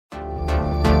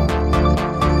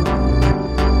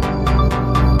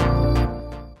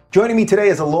Joining me today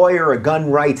is a lawyer, a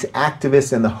gun rights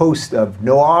activist, and the host of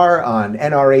Noir on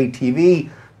NRA TV,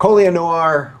 Colion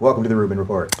Noir. Welcome to the Rubin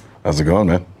Report. How's it going,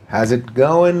 man? How's it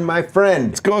going, my friend?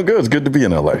 It's going good. It's good to be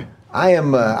in LA.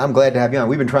 I'm glad to have you on.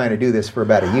 We've been trying to do this for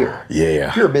about a year.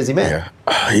 Yeah. You're a busy man.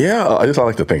 Yeah, I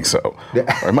like to think so.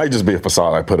 Or it might just be a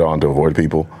facade I put on to avoid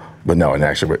people. But no,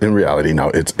 in reality, no,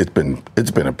 it's been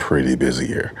a pretty busy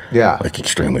year. Yeah. Like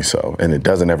extremely so. And it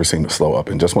doesn't ever seem to slow up.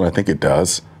 And just when I think it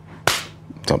does,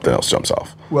 something else jumps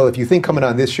off. Well, if you think coming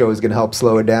on this show is going to help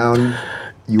slow it down,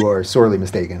 you are sorely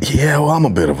mistaken. Yeah, well, I'm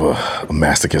a bit of a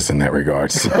masochist in that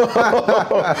regard. So.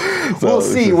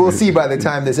 We'll see by the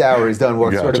time this hour is done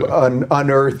what sort of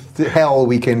unearthed hell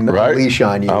we can unleash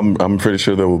on you. I'm pretty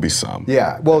sure there will be some.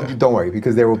 Yeah, well, don't worry,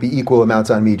 because there will be equal amounts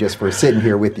on me just for sitting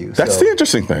here with you. That's the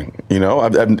interesting thing. You know,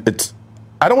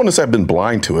 I don't want to say I've been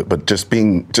blind to it, but just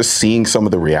seeing some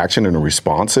of the reaction and the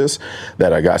responses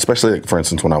that I got, especially like, for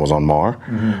instance, when I was on Mar,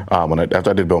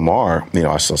 after I did Bill Maher, you know,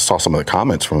 I saw some of the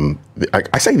comments from,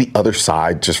 I say the other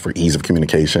side just for ease of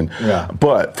communication,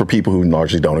 but for people who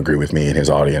largely don't agree with me and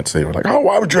his audience, they were like, oh,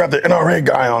 why would you have the NRA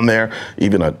guy on there?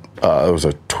 Even it was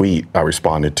a tweet I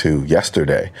responded to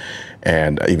yesterday,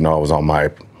 and even though I was on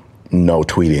my no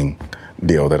tweeting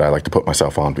deal that I like to put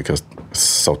myself on because it's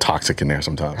so toxic in there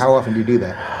sometimes. How often do you do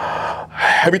that?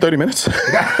 Every 30 minutes.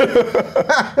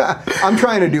 I'm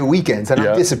trying to do weekends, and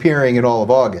I'm disappearing in all of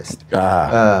August.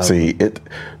 Man,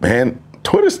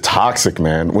 Twitter's toxic,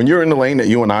 man. When you're in the lane that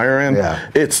you and I are in,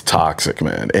 it's toxic,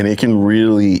 man. And it can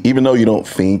really, even though you don't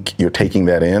think you're taking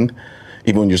that in,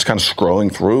 even when you're just kind of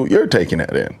scrolling through, you're taking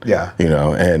that in. Yeah. You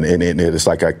know, and it's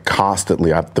like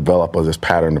I've developed this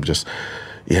pattern of just,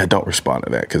 don't respond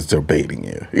to that because they're baiting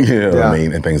you. You know what I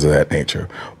mean? And things of that nature.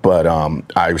 But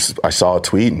I saw a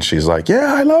tweet and she's like,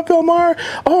 yeah, I love Bill Maher.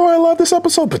 Oh, I love this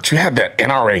episode. But you have that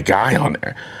NRA guy on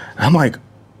there. And I'm like,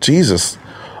 Jesus,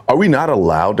 are we not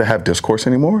allowed to have discourse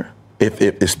anymore?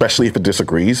 Especially if it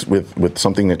disagrees with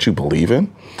something that you believe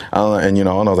in. And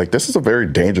I was like, this is a very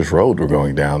dangerous road we're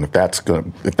going down if that's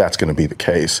gonna be the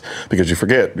case. Because you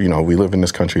forget, we live in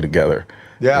this country together.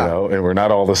 Yeah. And we're not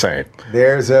all the same.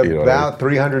 There's about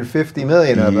 350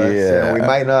 million of us. And we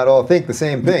might not all think the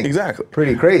same thing. Exactly.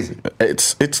 Pretty crazy.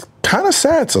 It's kind of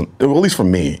sad, at least for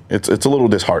me. It's a little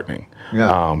disheartening.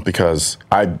 Yeah. Because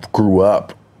I grew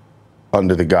up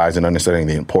under the guise and understanding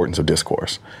the importance of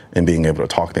discourse and being able to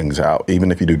talk things out,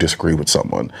 even if you do disagree with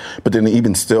someone. But then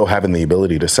even still having the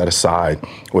ability to set aside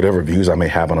whatever views I may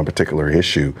have on a particular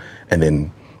issue and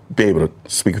then be able to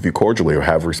speak with you cordially or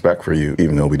have respect for you,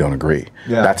 even though we don't agree.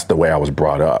 Yeah. That's the way I was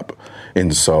brought up.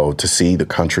 And so to see the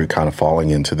country kind of falling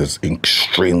into this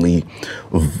extremely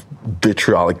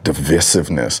vitriolic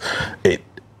divisiveness,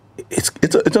 it's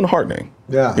unheartening.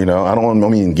 Yeah. I don't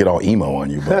mean to get all emo on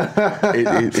you, but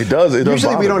it does.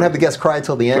 Usually we don't have the guests cry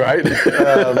till the end. Right.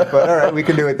 But all right, we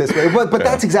can do it this way. But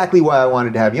that's exactly why I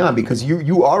wanted to have you on, because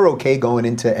you are okay going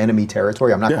into enemy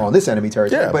territory. I'm not calling this enemy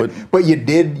territory, but you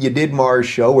did Maher's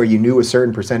show where you knew a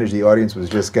certain percentage of the audience was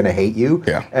just going to hate you.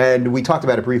 Yeah. And we talked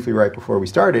about it briefly right before we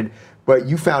started. But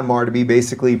you found Maher to be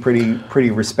basically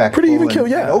pretty respectful, pretty even keel,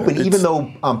 and open, even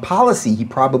though on policy he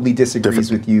probably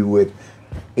disagrees with you with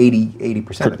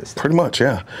 80% of this. Pretty much,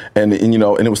 yeah. And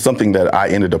it was something that I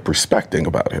ended up respecting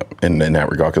about him in that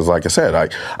regard. Because like I said,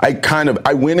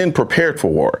 I went in prepared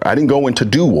for war. I didn't go in to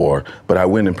do war, but I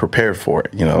went in prepared for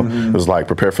it. It was like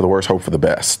prepare for the worst, hope for the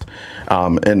best.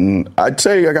 And I'd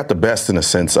say I got the best in the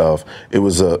sense of it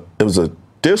was a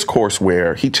discourse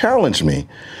where he challenged me,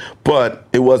 but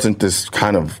it wasn't this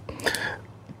kind of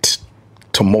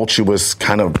tumultuous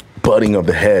kind of butting of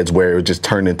the heads where it just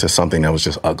turned into something that was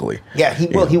just ugly. Yeah,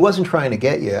 he wasn't trying to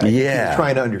get you. He was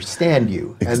trying to understand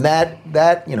you. And that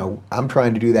I'm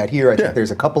trying to do that here. I think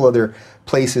there's a couple other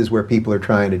places where people are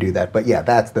trying to do that. But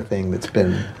that's the thing that's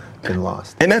been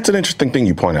lost. And that's an interesting thing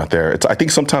you point out there. I think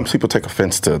sometimes people take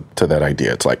offense to that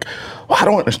idea. It's like, well, I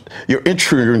don't understand.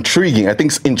 You're intriguing. I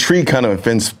think intrigue kind of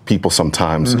offends people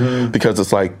sometimes because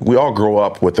it's like we all grow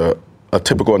up with a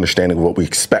typical understanding of what we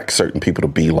expect certain people to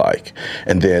be like.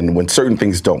 And then when certain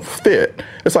things don't fit,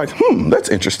 it's like, that's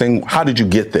interesting. How did you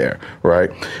get there, right?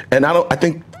 And I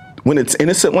think when it's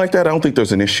innocent like that, I don't think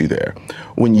there's an issue there.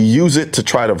 When you use it to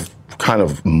try to kind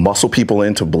of muscle people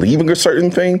into believing a certain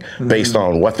thing based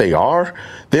on what they are,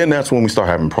 then that's when we start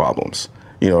having problems.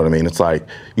 You know what I mean? It's like,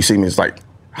 you see me, it's like,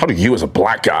 how do you as a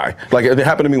black guy? Like it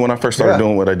happened to me when I first started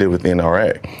doing what I did with the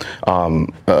NRA.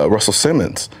 Russell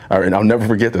Simmons, and I'll never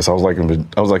forget this. I was like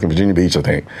in Virginia Beach, I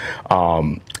think.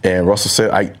 And Russell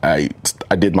said,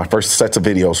 I did my first sets of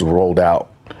videos rolled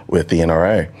out with the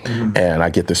NRA, and I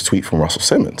get this tweet from Russell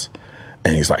Simmons.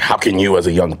 And he's like, how can you as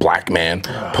a young black man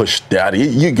push that?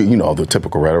 You know, the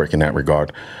typical rhetoric in that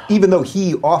regard. Even though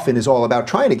he often is all about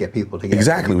trying to get people together.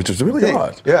 Exactly, which is really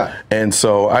odd. Yeah. And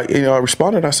so I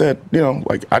responded, I said,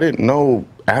 like, I didn't know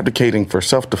advocating for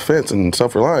self-defense and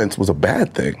self-reliance was a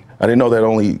bad thing. I didn't know that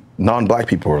only non-black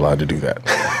people were allowed to do that.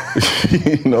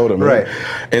 You know what I mean? Right.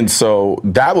 And so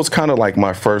that was kind of like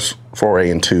my first foray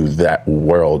into that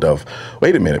world of,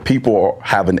 wait a minute, people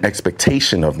have an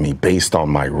expectation of me based on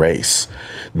my race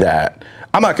that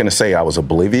I'm not going to say I was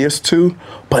oblivious to,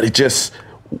 but it just,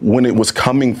 when it was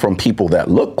coming from people that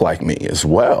look like me as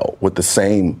well with the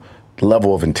same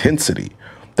level of intensity,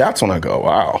 that's when I go,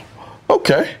 wow,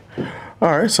 okay.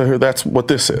 All right, so that's what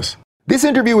this is. This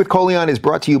interview with Colion is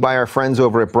brought to you by our friends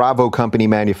over at Bravo Company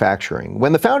Manufacturing.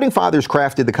 When the Founding Fathers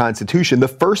crafted the Constitution, the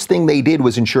first thing they did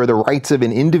was ensure the rights of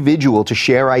an individual to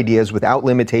share ideas without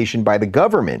limitation by the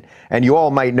government. And you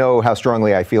all might know how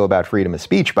strongly I feel about freedom of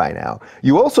speech by now.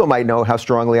 You also might know how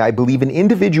strongly I believe in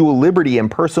individual liberty and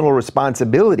personal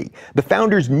responsibility. The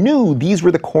founders knew these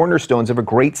were the cornerstones of a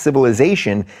great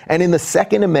civilization, and in the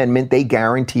Second Amendment, they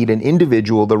guaranteed an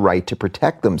individual the right to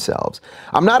protect themselves.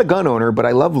 I'm not a gun owner, but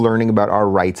I love learning about our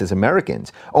rights as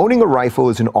Americans. Owning a rifle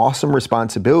is an awesome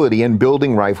responsibility, and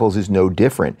building rifles is no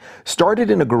different.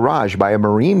 Started in a garage by a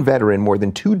Marine veteran more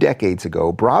than 2 decades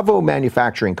ago, Bravo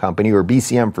Manufacturing Company, or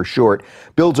BCM for short,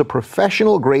 builds a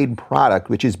professional-grade product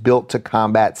which is built to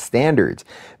combat standards.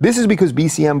 This is because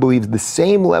BCM believes the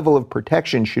same level of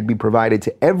protection should be provided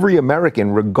to every American,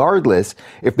 regardless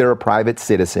if they're a private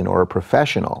citizen or a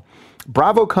professional.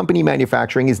 Bravo Company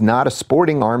Manufacturing is not a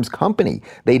sporting arms company.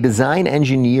 They design,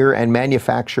 engineer, and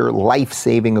manufacture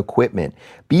life-saving equipment.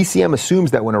 BCM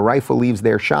assumes that when a rifle leaves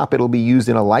their shop, it'll be used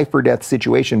in a life-or-death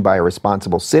situation by a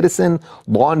responsible citizen,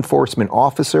 law enforcement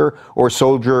officer, or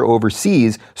soldier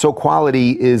overseas, so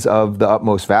quality is of the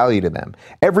utmost value to them.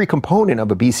 Every component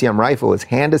of a BCM rifle is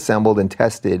hand-assembled and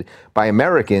tested by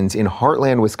Americans in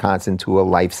Heartland, Wisconsin, to a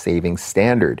life-saving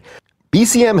standard.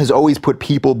 BCM has always put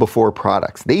people before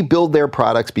products. They build their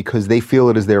products because they feel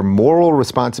it is their moral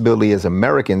responsibility as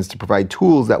Americans to provide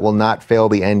tools that will not fail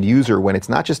the end user when it's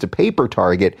not just a paper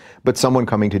target, but someone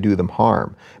coming to do them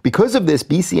harm. Because of this,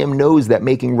 BCM knows that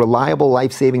making reliable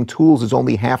life-saving tools is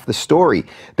only half the story.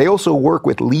 They also work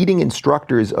with leading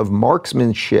instructors of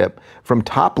marksmanship from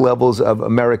top levels of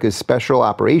America's Special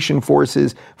Operation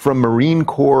Forces, from Marine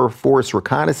Corps Force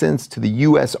Reconnaissance to the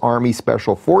U.S. Army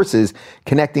Special Forces,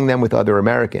 connecting them with other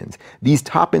Americans. These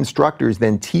top instructors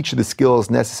then teach the skills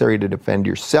necessary to defend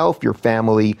yourself, your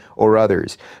family, or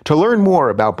others. To learn more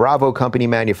about Bravo Company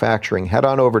Manufacturing, head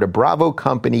on over to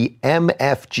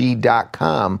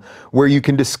BravoCompanyMFG.com, where you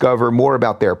can discover more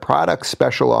about their products,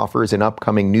 special offers, and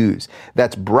upcoming news.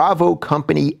 That's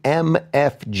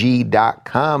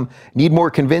BravoCompanyMFG.com. Need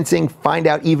more convincing? Find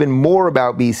out even more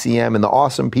about BCM and the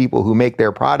awesome people who make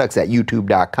their products at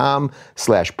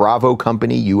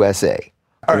youtube.com/BravoCompanyUSA.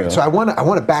 All right, so I want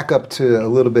to back up to a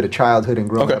little bit of childhood and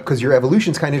growing up, because your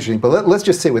evolution's kind of interesting. But let's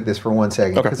just sit with this for 1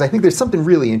 second, because I think there's something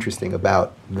really interesting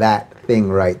about that thing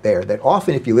right there. That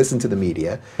often, if you listen to the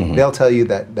media, they'll tell you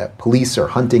that police are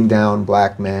hunting down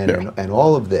black men and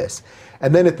all of this,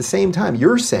 and then at the same time,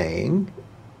 you're saying,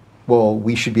 well,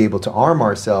 we should be able to arm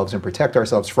ourselves and protect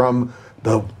ourselves from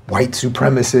the white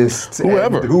supremacists,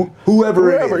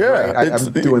 whoever it is. Yeah. Right?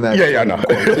 I'm doing that. Yeah, I know.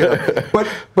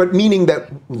 But meaning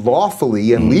that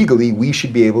lawfully and legally, we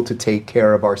should be able to take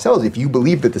care of ourselves. If you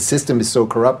believe that the system is so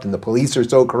corrupt and the police are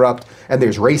so corrupt and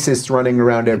there's racists running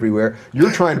around everywhere,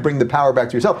 you're trying to bring the power back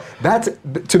to yourself.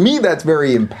 To me, that's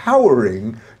very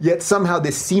empowering, yet somehow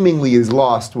this seemingly is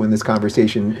lost when this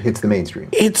conversation hits the mainstream.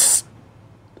 It's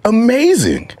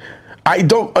amazing. I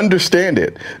don't understand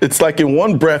it. It's like in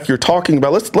one breath you're talking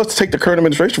about, let's take the current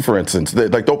administration, for instance.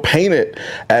 Like, they'll paint it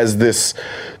as the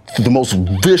most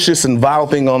vicious and vile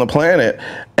thing on the planet.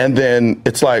 And then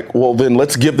it's like, well, then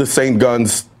let's give the same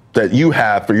guns that you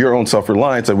have for your own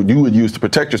self-reliance that you would use to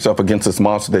protect yourself against this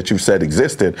monster that you said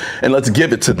existed, and let's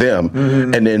give it to them,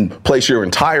 and then place your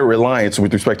entire reliance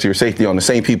with respect to your safety on the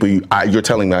same people you're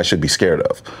telling me I should be scared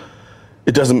of.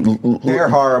 It doesn't... They're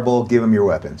horrible, give them your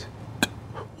weapons.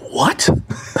 What?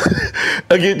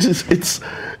 Again, it's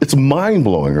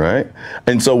mind-blowing, right?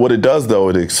 And so what it does, though,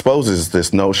 it exposes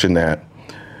this notion that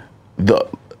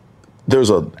there's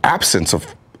an absence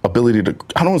of ability to,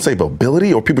 I don't want to say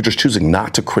ability, or people just choosing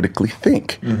not to critically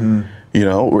think. You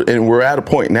know, and we're at a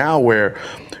point now where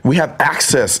we have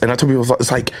access, and I tell people,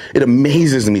 it's like, it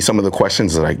amazes me some of the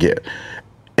questions that I get.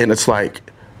 And it's like,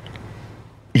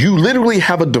 you literally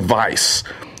have a device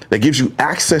that gives you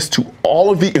access to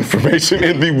all of the information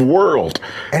in the world.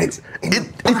 And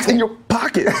it's in your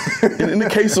pocket. In the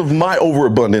case of my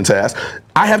overabundance ass,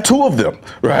 I have 2 of them,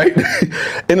 right?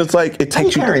 And it's like, it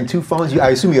takes you. Carrying 2 phones?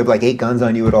 I assume you have like 8 guns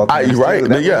on you at all times. Right.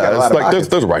 Yeah. It's like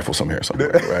there's a rifle somewhere,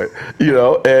 right? You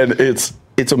know, and it's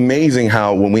amazing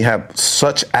how when we have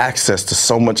such access to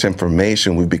so much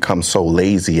information, we become so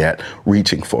lazy at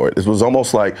reaching for it. It was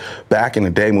almost like back in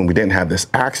the day when we didn't have this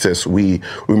access, we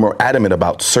were more adamant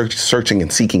about searching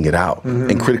and seeking it out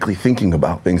and critically thinking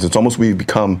about things. It's almost we've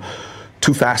become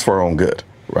too fast for our own good,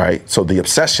 right? So the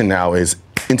obsession now is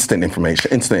instant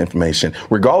information,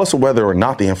 regardless of whether or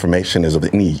not the information is of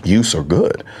any use or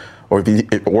good, or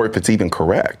if it's even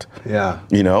correct. Yeah.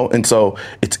 You know, and so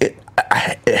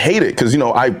I hate it because, you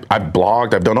know, I've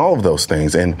blogged, I've done all of those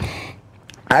things, and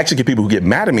I actually get people who get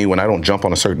mad at me when I don't jump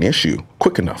on a certain issue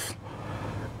quick enough.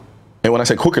 And when I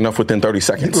say quick enough, within 30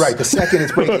 seconds. Right, the second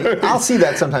it's breaking. I'll see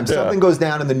that sometimes. Yeah. Something goes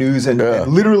down in the news and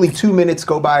literally 2 minutes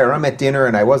go by, or I'm at dinner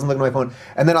and I wasn't looking at my phone,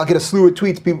 and then I'll get a slew of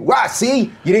tweets. People, wow,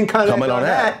 see, you didn't comment on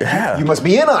that. Yeah. You must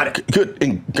be in on it. Good.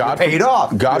 And God paid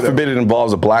off. God forbid it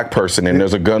involves a black person and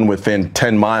there's a gun within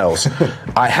 10 miles.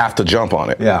 I have to jump on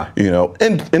it. Yeah. You know,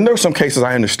 and there are some cases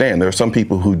I understand. There are some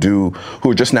people who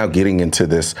are just now getting into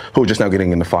this, who are just now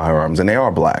getting into firearms, and they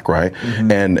are black, right?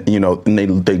 And, you know, and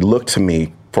they look to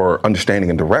me for understanding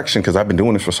and direction because I've been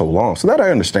doing this for so long. So that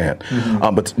I understand.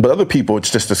 But other people,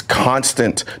 it's just this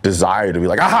constant desire to be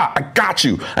like, aha, I got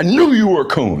you. I knew you were a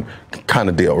coon kind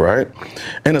of deal, right?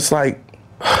 And it's like,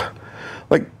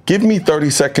 give me 30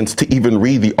 seconds to even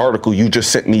read the article you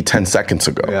just sent me 10 seconds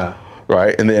ago. Yeah.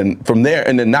 Right. And then from there,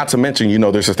 and then not to mention, you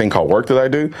know, there's this thing called work that I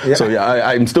do. Yeah. So yeah,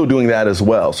 I'm still doing that as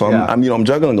well. So I'm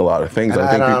juggling a lot of things. And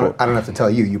I don't have to tell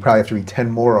you, you probably have to read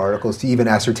 10 more articles to even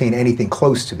ascertain anything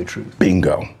close to the truth.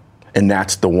 Bingo. And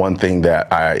that's the one thing that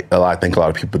I think a lot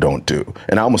of people don't do.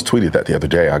 And I almost tweeted that the other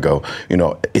day. I go, you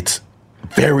know, it's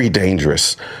very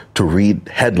dangerous to read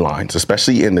headlines,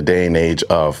 especially in the day and age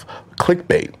of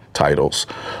clickbait titles,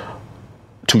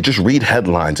 to just read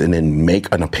headlines and then make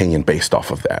an opinion based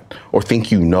off of that, or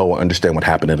think you know or understand what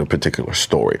happened in a particular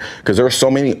story. Because there are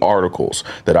so many articles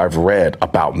that I've read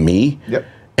about me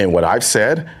and what I've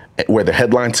said, where the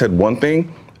headline said one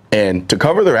thing, and to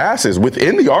cover their asses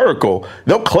within the article,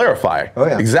 they'll clarify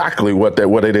exactly what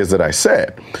it is that I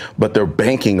said. But they're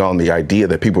banking on the idea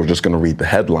that people are just going to read the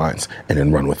headlines and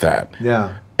then run with that.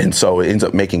 Yeah. And so it ends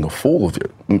up making a fool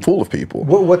of people.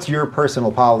 What's your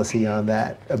personal policy on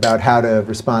that, about how to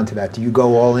respond to that? Do you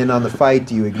go all in on the fight?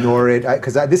 Do you ignore it?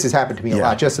 Because this has happened to me a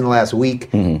lot. Just in the last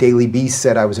week, Daily Beast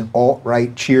said I was an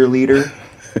alt-right cheerleader.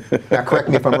 Now, correct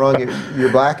me if I'm wrong.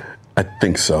 You're black? I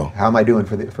think so. How am I doing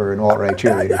for an alt-right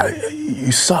cheerleader?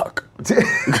 You suck.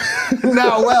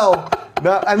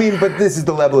 I mean, but this is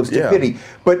the level of stupidity.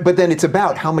 Yeah. But then it's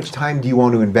about how much time do you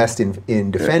want to invest in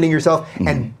defending yourself,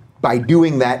 and by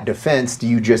doing that defense, do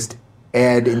you just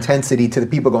add intensity to the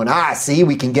people going, see,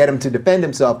 we can get him to defend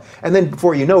himself. And then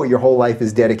before you know it, your whole life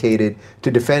is dedicated to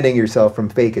defending yourself from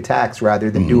fake attacks rather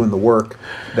than doing the work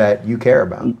that you care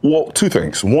about. Well, 2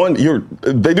 things. One,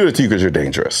 they do it to you because you're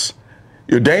dangerous.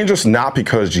 You're dangerous not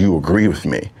because you agree with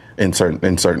me in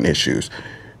certain issues.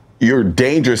 You're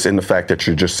dangerous in the fact that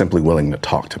you're just simply willing to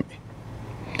talk to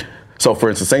me. So, for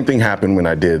instance, the same thing happened when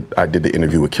I did the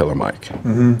interview with Killer Mike,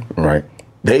 right?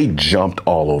 They jumped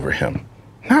all over him,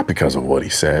 not because of what he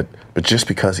said, but just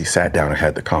because he sat down and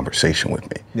had the conversation with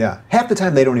me. Yeah, half the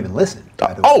time they don't even listen.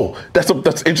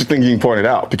 That's interesting you pointed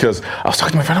out, because I was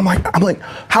talking to my friend. I'm like,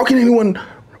 how can anyone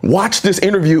watch this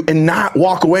interview and not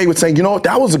walk away with saying, you know what,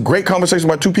 that was a great conversation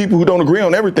about 2 people who don't agree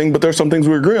on everything, but there's some things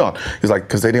we agree on. He's like,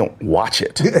 because they didn't watch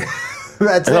it.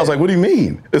 I was like, what do you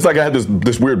mean? It's like I had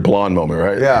this weird blonde moment,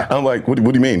 right? Yeah. I'm like, what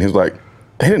do you mean? He's like,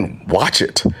 they didn't watch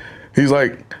it. He's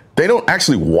like, they don't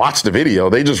actually watch the video.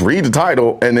 They just read the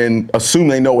title and then assume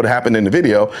they know what happened in the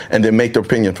video and then make their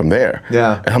opinion from there.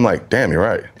 Yeah. And I'm like, damn, you're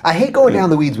right. I hate going down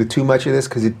the weeds with too much of this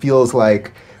because it feels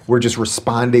like we're just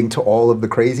responding to all of the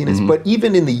craziness. But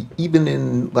even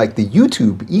in like the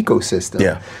YouTube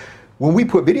ecosystem, when we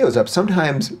put videos up,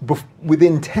 sometimes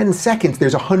within 10 seconds,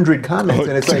 there's 100 comments.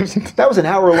 And it's like, that was an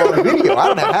hour-long video. I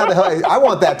don't know how the hell, I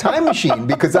want that time machine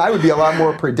because I would be a lot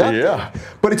more productive. Yeah.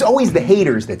 But it's always the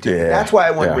haters that do it. That's why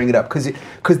I want to bring it up.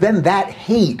 Because then that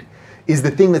hate is the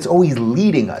thing that's always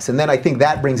leading us. And then I think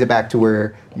that brings it back to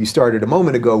where you started a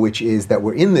moment ago, which is that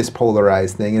we're in this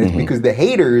polarized thing. And it's because the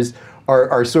haters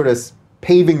are sort of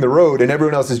paving the road and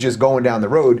everyone else is just going down the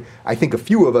road. I think a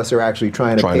few of us are actually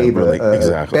trying to pave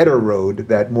a better road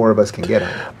that more of us can get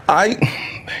on.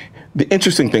 The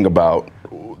interesting thing about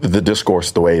the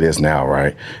discourse the way it is now,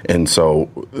 right? And so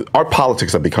our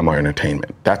politics have become our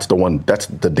entertainment. That's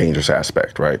the dangerous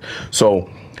aspect, right? So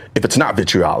if it's not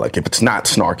vitriolic, if it's not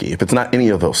snarky, if it's not any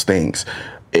of those things,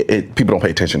 people don't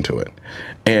pay attention to it.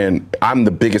 And I'm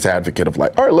the biggest advocate of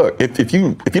like, all right, look, if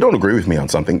you don't agree with me on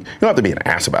something, you don't have to be an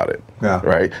ass about it,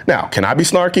 right? Now, can I be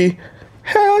snarky?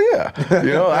 Hell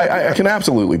yeah, I can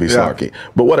absolutely be snarky.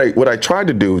 But what I tried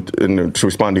to do, and to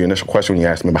respond to your initial question when you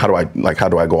asked me about how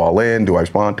do I go all in? Do I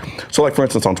respond? So like for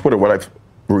instance on Twitter, what I've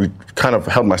kind of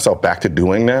held myself back to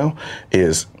doing now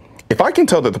is if I can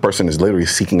tell that the person is literally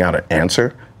seeking out an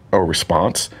answer or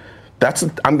response,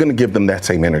 I'm going to give them that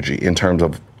same energy in terms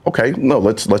of okay, no,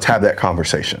 let's have that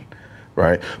conversation,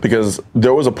 right? Because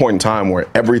there was a point in time where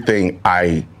everything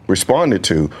I responded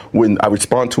to, when I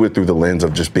respond to it through the lens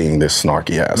of just being this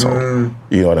snarky asshole.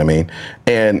 You know what I mean?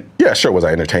 And yeah, sure, was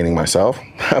I entertaining myself?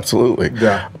 Absolutely.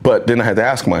 Yeah. But then I had to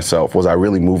ask myself, was I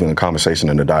really moving the conversation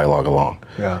and the dialogue along?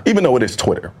 Yeah. Even though it is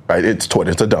Twitter, right? It's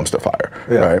Twitter, it's a dumpster fire,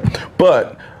 right?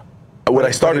 But when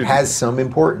I started, it has some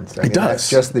importance. It does. That's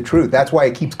just the truth. That's why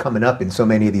it keeps coming up in so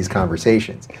many of these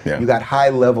conversations. Yeah. You got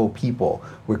high-level people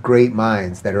with great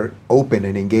minds that are open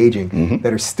and engaging,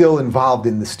 that are still involved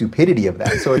in the stupidity of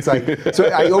that. So it's like, so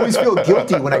I always feel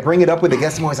guilty when I bring it up with a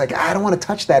guest. I'm always like, I don't want to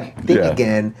touch that thing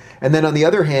again. And then on the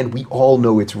other hand, we all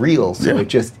know it's real. So it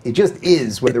just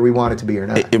is, whether we want it to be or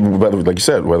not. Whether, like you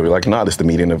said, whether we like it or not, it's the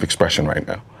medium of expression right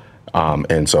now.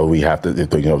 And so we have to,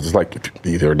 it's like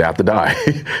either adapt or die,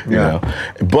 you know.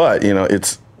 But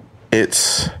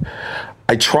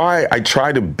I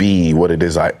try to be what it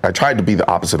is. I try to be the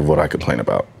opposite of what I complain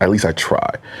about. At least I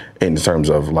try. In terms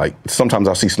of like, sometimes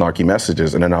I'll see snarky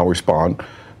messages and then I'll respond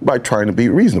by trying to be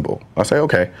reasonable. I'll say,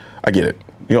 okay, I get it.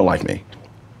 You don't like me,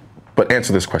 but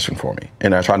answer this question for me.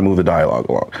 And I try to move the dialogue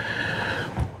along.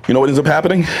 You know what ends up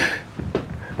happening?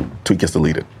 Tweet gets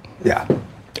deleted. Yeah.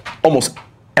 Almost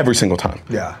every single time.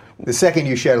 Yeah. The second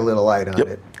you shed a little light on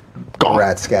it, gone.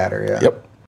 Rats scatter. Yeah. Yep.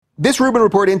 This Rubin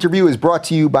Report interview is brought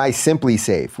to you by Simply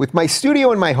Safe. With my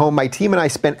studio in my home, my team and I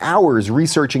spent hours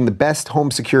researching the best home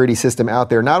security system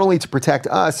out there, not only to protect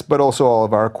us, but also all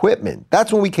of our equipment.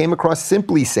 That's when we came across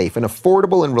Simply Safe, an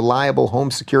affordable and reliable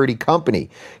home security company.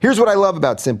 Here's what I love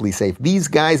about Simply Safe. These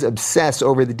guys obsess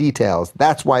over the details.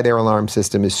 That's why their alarm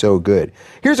system is so good.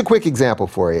 Here's a quick example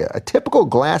for you. A typical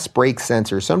glass break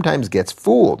sensor sometimes gets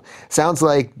fooled. Sounds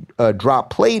like a drop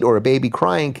plate or a baby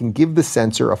crying can give the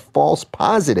sensor a false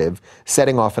positive,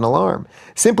 setting off an alarm.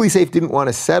 Simply Safe didn't want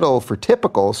to settle for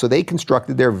typical, so they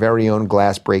constructed their very own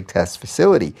glass break test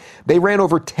facility. They ran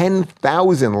over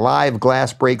 10,000 live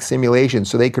glass break simulations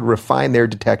so they could refine their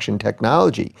detection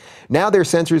technology. Now their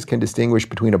sensors can distinguish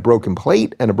between a broken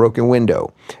plate and a broken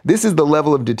window. This is the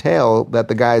level of detail that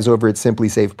the guys over at Simply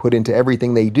Safe put into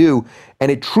everything they do,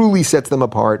 and it truly sets them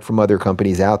apart from other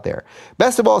companies out there.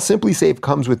 Best of all, Simply Safe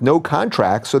comes with no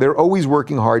contract, so they're always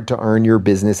working hard to earn your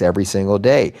business every single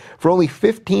day. For only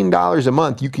 $15 a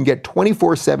month, you can get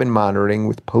 24/7 monitoring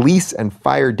with police and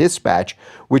fire dispatch,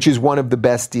 which is one of the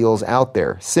best deals out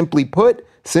there. Simply put,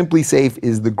 Simply Safe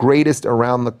is the greatest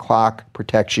around-the-clock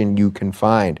protection you can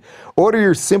find. Order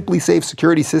your Simply Safe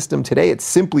security system today at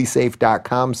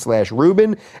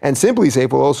simplysafe.com/Rubin, and Simply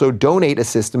Safe will also donate a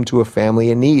system to a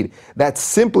family in need. That's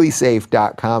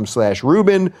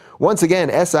simplysafe.com/Rubin. Once again,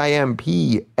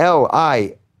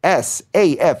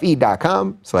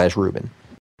 simplysafe.com/Rubin.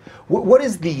 What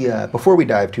is the, before we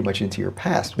dive too much into your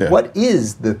past, what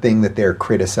is the thing that they're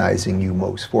criticizing you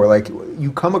most for? Like,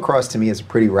 you come across to me as a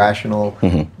pretty rational,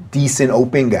 decent,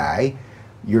 open guy.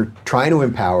 You're trying to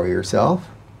empower yourself.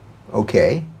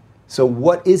 Okay. So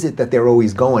what is it that they're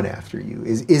always going after you?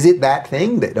 Is it that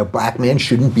thing that a black man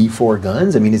shouldn't be for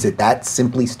guns? I mean, is it that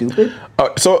simply stupid? I'm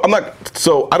not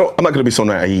going to be so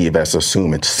naive as to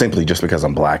assume it's simply just because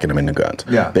I'm black and I'm into guns.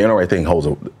 Yeah. The NRA thing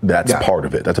that's part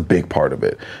of it. That's a big part of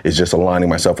it. It's just aligning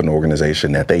myself in an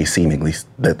organization that they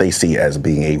see as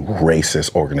being a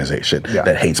racist organization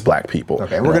that hates black people.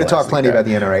 Okay, we're going to talk plenty about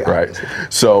the NRA. Right. Obviously.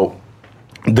 So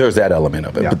there's that element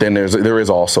of it. But then there is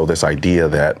also this idea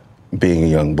that being a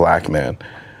young black man,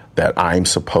 that I'm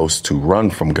supposed to run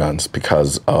from guns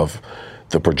because of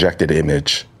the projected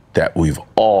image that we've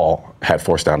all had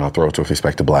forced down our throats with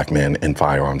respect to black men and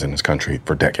firearms in this country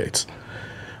for decades.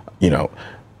 You know,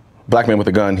 black man with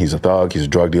a gun, he's a thug, he's a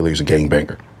drug dealer, he's a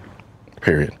gangbanger,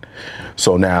 period.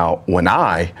 So now when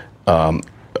I,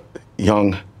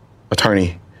 young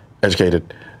attorney,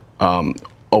 educated,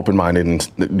 open-minded, and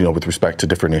with respect to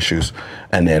different issues,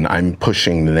 and then I'm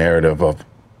pushing the narrative of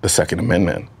the Second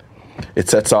Amendment, it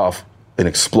sets off an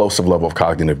explosive level of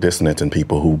cognitive dissonance in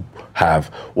people who have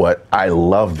what I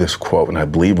love this quote, and I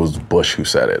believe it was Bush who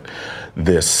said it,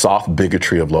 this soft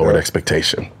bigotry of lowered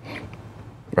expectation,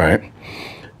 right?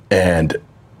 And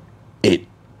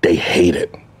they hate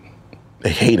it.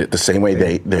 They hate it the same way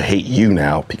they hate you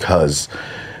now, because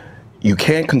you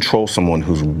can't control someone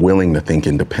who's willing to think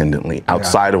independently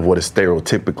outside of what is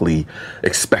stereotypically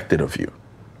expected of you,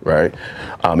 right?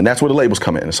 And that's where the labels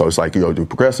come in. So it's like, you're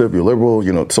progressive, you're liberal,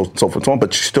 so forth and so on,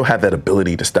 but you still have that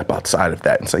ability to step outside of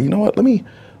that and say, you know what, let me,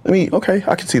 okay,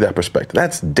 I can see that perspective.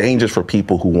 That's dangerous for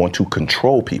people who want to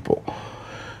control people.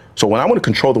 So when I want to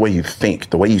control the way you think,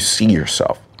 the way you see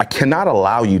yourself, I cannot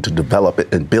allow you to develop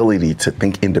an ability to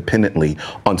think independently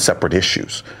on separate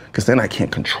issues, because then I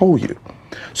can't control you.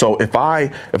 So if I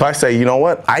say, you know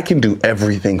what, I can do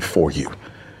everything for you,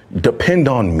 depend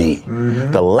on me.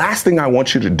 Mm-hmm. The last thing I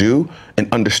want you to do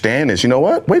and understand is, you know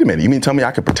what, wait a minute, you mean to tell me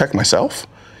I can protect myself?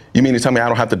 You mean to tell me I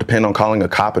don't have to depend on calling a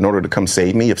cop in order to come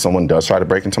save me if someone does try to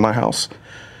break into my house?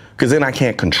 Because then I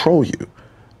can't control you.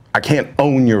 I can't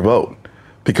own your vote.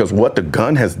 Because what the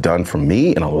gun has done for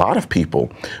me and a lot of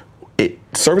people, it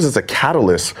serves as a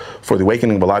catalyst for the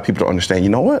awakening of a lot of people to understand, you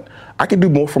know what, I can do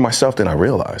more for myself than I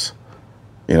realize,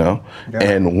 Yeah.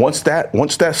 And once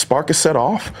that spark is set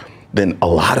off, then a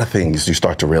lot of things you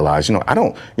start to realize, now that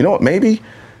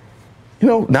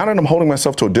I'm holding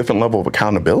myself to a different level of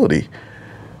accountability,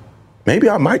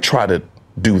 maybe I might try to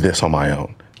do this on my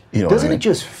own. Doesn't it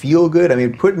just feel good? I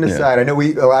mean, putting aside, I know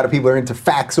a lot of people are into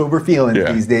facts over feelings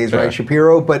these days, right,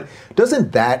 Shapiro? But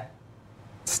doesn't that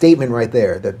statement right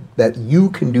there, that you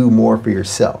can do more for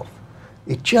yourself,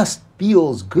 it just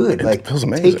feels good. It feels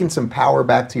amazing. Taking some power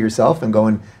back to yourself and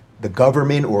going, the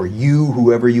government or you,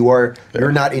 whoever you are,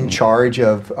 you're not in charge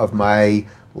of my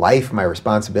life, my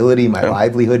responsibility, my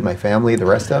livelihood, my family, the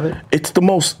rest of it. It's the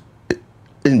most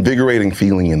invigorating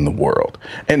feeling in the world.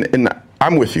 And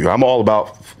I'm with you. I'm all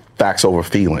about facts over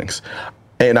feelings.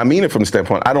 And I mean it from the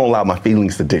standpoint, I don't allow my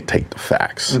feelings to dictate the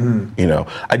facts. Mm-hmm.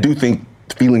 I do think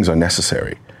feelings are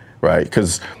necessary, right?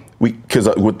 Because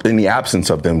in the absence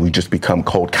of them, we just become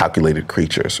cold, calculated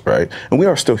creatures, right? And we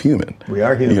are still human. We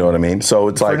are human. You know what I mean? So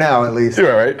it's for now, at least.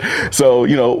 Right. So,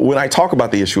 when I talk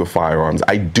about the issue of firearms,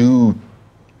 I do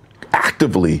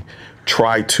actively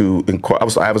try to I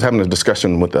was having a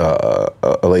discussion with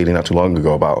a lady not too long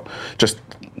ago about just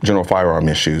general firearm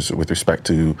issues with respect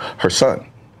to her son,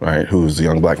 right, who's a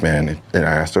young black man. And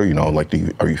I asked her,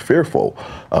 are you fearful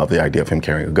of the idea of him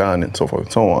carrying a gun and so forth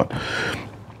and so on?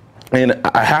 And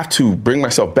I have to bring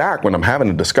myself back when I'm having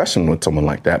a discussion with someone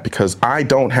like that, because I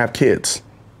don't have kids,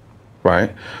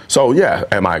 right? So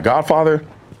am I a godfather?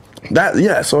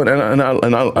 So and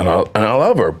I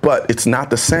love her, but it's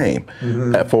not the same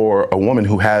for a woman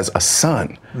who has a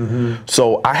son. Mm-hmm.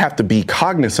 So I have to be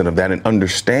cognizant of that and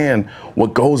understand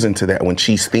what goes into that when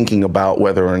she's thinking about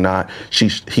whether or not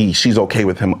she's okay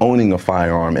with him owning a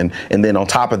firearm, and then on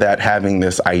top of that having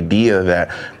this idea that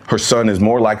her son is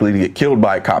more likely to get killed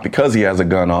by a cop because he has a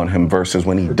gun on him versus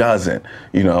when he doesn't,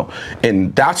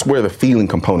 and that's where the feeling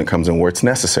component comes in, where it's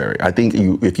necessary. I think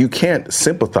if you can't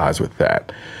sympathize with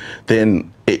that,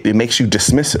 then it makes you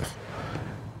dismissive.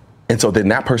 And so then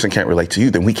that person can't relate to you,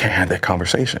 then we can't have that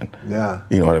conversation. Yeah.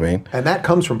 You know what I mean? And that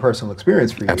comes from personal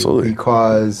experience for you. Absolutely.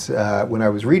 Because when I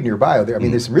was reading your bio there,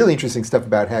 there's some really interesting stuff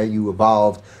about how you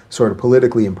evolved sort of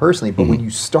politically and personally, but when you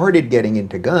started getting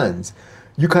into guns,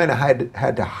 you kind of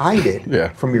had to hide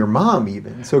it from your mom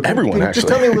even. So can you just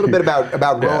tell me a little bit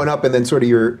about growing up and then sort of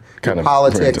your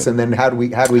politics and then how do we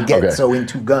get so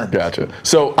into guns? Gotcha.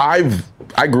 So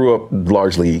I grew up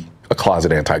largely a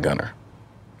closet anti-gunner.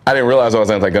 I didn't realize I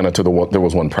was anti-gun until there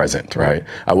was one present, right?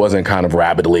 I wasn't kind of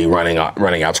rabidly running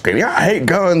out screaming, I hate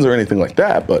guns or anything like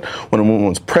that. But when one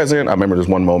was present, I remember there's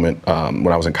one moment when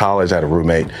I was in college, I had a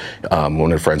roommate. One of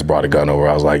the friends brought a gun over.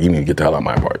 I was like, you need to get the hell out of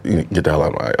my apartment. You need to get the hell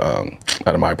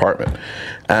out of my apartment.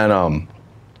 And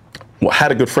I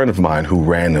had a good friend of mine who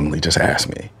randomly just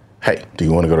asked me, hey, do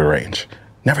you want to go to the range?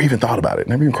 Never even thought about it.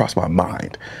 Never even crossed my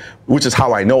mind. Which is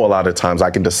how I know a lot of times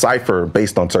I can decipher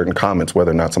based on certain comments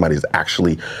whether or not somebody's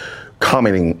actually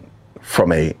commenting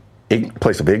from a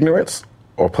place of ignorance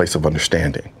or a place of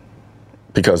understanding.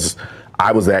 Because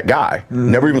I was that guy.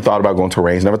 Never even thought about going to a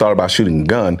range, never thought about shooting a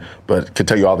gun, but could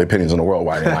tell you all the opinions in the world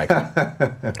why I didn't like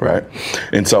it. Right?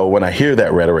 And so when I hear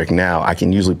that rhetoric now, I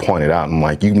can usually point it out. I'm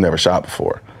like, you've never shot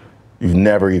before. You've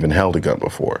never even held a gun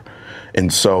before.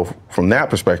 And so from that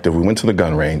perspective, we went to the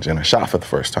gun range and I shot for the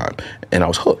first time and I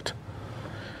was hooked.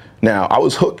 Now, I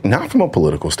was hooked not from a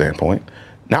political standpoint,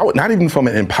 not even from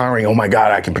an empowering, oh my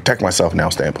God, I can protect myself now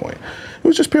standpoint. It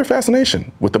was just pure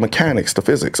fascination with the mechanics, the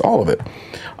physics, all of it.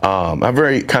 I'm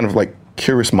very kind of like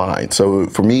curious mind. So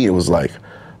for me, it was like,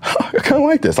 I kind of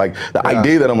like this. Like the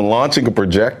idea that I'm launching a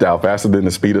projectile faster than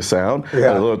the speed of sound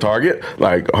at a little target,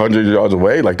 like 100 yards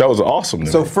away, like that was awesome.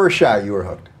 So first shot, you were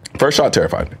hooked. First shot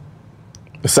terrified me.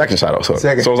 The second shot I was hooked. So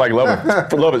it was like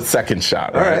love it second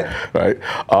shot, right?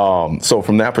 So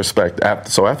from that perspective,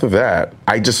 after that,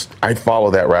 I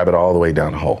followed that rabbit all the way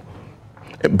down the hole.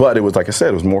 But it was, like I said,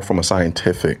 it was more from a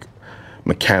scientific,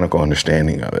 mechanical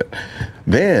understanding of it.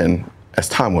 Then, as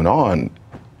time went on,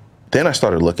 then I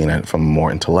started looking at it from a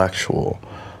more intellectual,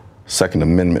 Second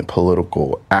Amendment,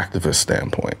 political, activist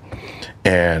standpoint.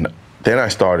 And then I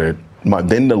started,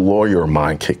 then the lawyer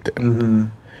mind kicked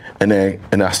in. And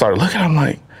I started looking, I'm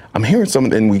like, I'm hearing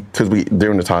something, and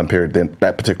during the time period,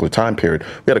 that particular time period,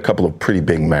 we had a couple of pretty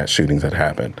big mass shootings that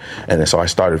happened. And so I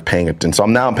started paying attention. So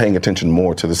I'm paying attention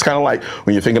more to this. Kind of like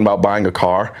when you're thinking about buying a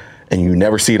car, and you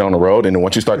never see it on the road, and then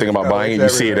once you start thinking about buying it, you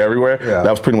see it everywhere. That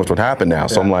was pretty much what happened now.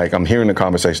 So I'm hearing the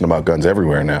conversation about guns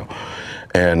everywhere now.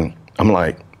 And I'm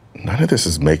like, none of this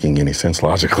is making any sense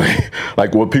logically.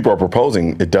 Like what people are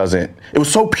proposing, it was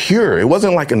so pure. It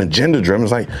wasn't like an agenda driven.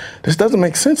 It's like, this doesn't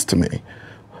make sense to me.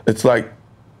 It's like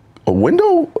a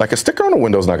window, like a sticker on a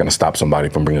window is not gonna stop somebody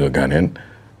from bringing a gun in,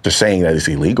 just saying that it's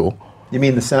illegal. You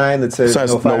mean the sign that says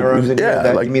no firearms in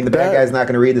here? You mean the bad guy's not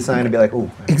going to read the sign and be like, "Oh,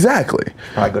 exactly."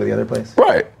 Probably go to the other place.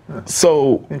 Right.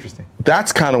 So interesting.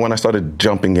 That's kind of when I started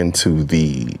jumping into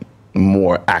the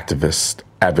more activist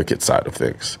advocate side of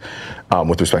things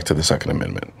with respect to the Second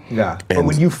Amendment. Yeah. But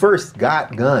when you first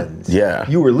got guns,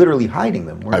 you were literally hiding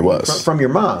them. I was from your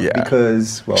mom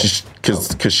because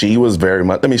she was very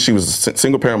much. I mean, she was a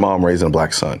single parent mom raising a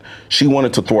black son. She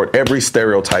wanted to thwart every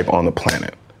stereotype on the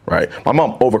planet. Right. My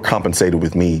mom overcompensated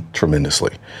with me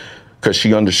tremendously because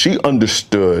she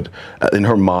understood in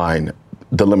her mind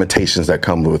the limitations that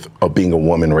come with being a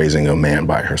woman raising a man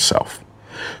by herself.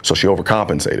 So she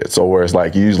overcompensated. So whereas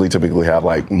like you usually typically have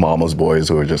like mama's boys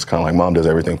who are just kind of like, mom does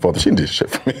everything for them. She didn't do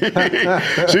shit for me.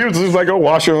 She was just like, go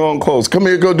wash your own clothes. Come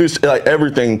here, go do like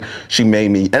everything. She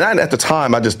made me. And at the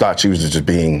time, I just thought she was just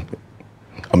being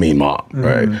a mean mom,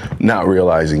 right? Not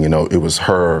realizing, it was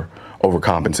her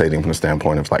overcompensating from the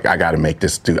standpoint of like, I got to make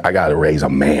this dude, I got to raise a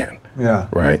man. Yeah.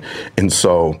 Right. And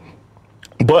so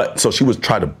she was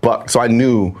trying to buck. So I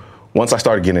knew once I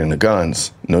started getting into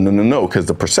guns, no, because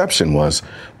the perception was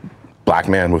black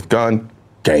man with gun,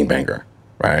 gangbanger.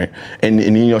 Right.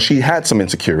 And she had some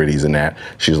insecurities in that.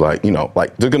 She's like,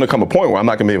 like there's going to come a point where I'm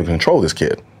not going to be able to control this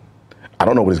kid. I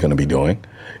don't know what he's going to be doing.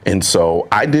 And so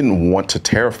I didn't want to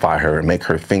terrify her and make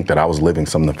her think that I was living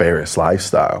some nefarious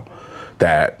lifestyle.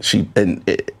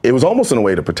 It was almost in a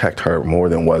way to protect her more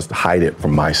than was to hide it for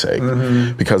my sake,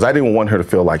 because I didn't want her to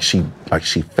feel like she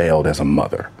failed as a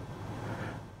mother.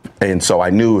 And so I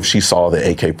knew if she saw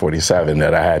the AK-47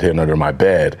 that I had hidden under my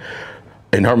bed,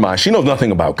 in her mind, she knows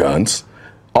nothing about guns.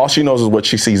 All she knows is what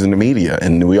she sees in the media,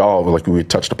 and we all, like we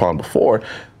touched upon before,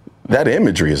 that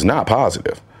imagery is not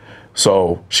positive.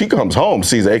 So she comes home,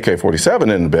 sees the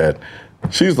AK-47 in the bed,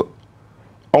 she's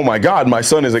oh my God, my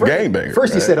son is a gangbanger.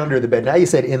 First you said under the bed, now you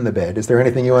said in the bed. Is there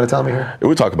anything you want to tell me here?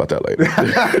 We'll talk about that later.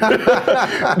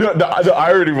 The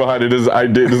irony behind it is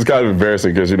this is kind of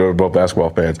embarrassing because, we're both basketball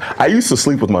fans. I used to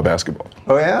sleep with my basketball.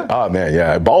 Oh yeah? Oh man,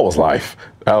 yeah. Ball was life.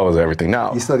 That was everything.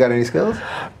 Now, you still got any skills?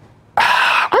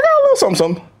 I got a little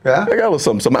something. Yeah? I got a little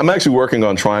something. I'm actually working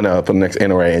on trying to, for the next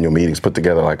NRA annual meetings, put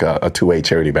together like a 2A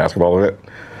charity basketball event.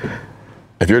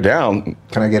 If you're down.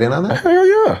 Can I get in on that? Hell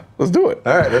yeah. Let's do it.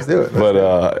 All right, let's do it.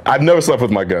 But I've never slept with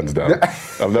my guns down.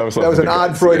 I've never slept that was with an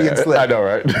odd Freudian slip. I know,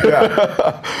 right?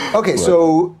 Yeah. Okay,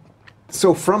 so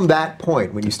from that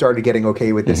point, when you started getting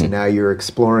okay with this and now you're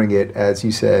exploring it, as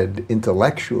you said,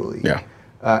 intellectually. Yeah.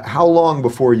 How long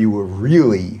before you were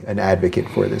really an advocate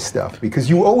for this stuff? Because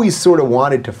you always sort of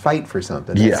wanted to fight for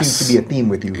something. That seems to be a theme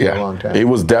with you for a long time. It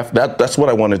was that's what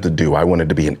I wanted to do. I wanted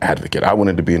to be an advocate. I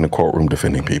wanted to be in the courtroom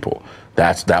defending people.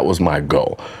 That was my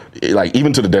goal. Like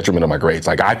even to the detriment of my grades.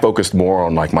 Like I focused more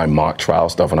on like my mock trial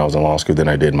stuff when I was in law school than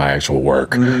I did my actual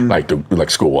work, like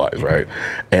school-wise, right?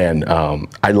 And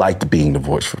I liked being the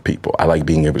voice for people. I like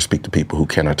being able to speak to people who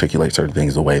can articulate certain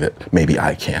things the way that maybe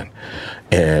I can.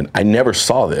 And I never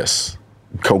saw this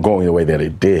going the way that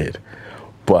it did,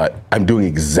 but I'm doing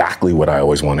exactly what I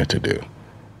always wanted to do.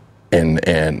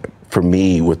 And for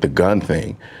me, with the gun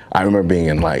thing, I remember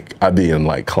I'd be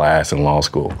in class in law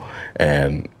school,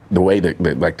 and the way that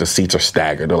like the seats are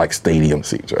staggered, they're like stadium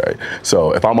seats, right?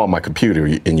 So if I'm on my computer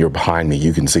and you're behind me,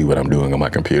 you can see what I'm doing on my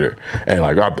computer. And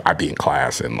I'd be in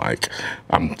class and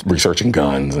I'm researching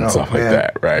guns and stuff like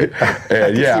that, right?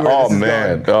 And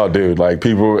dude, like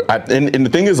people, and the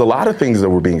thing is, a lot of things that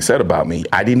were being said about me,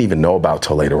 I didn't even know about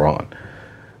till later on.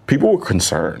 people were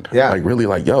concerned. Yeah. Like really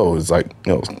like, yo, it's like,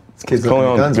 you know, this kid's looking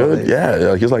at guns good.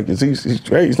 Yeah. He's like, he's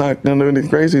great. He's not gonna do anything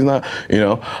crazy. He's not, you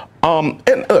know.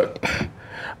 And look,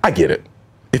 I get it.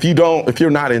 If you're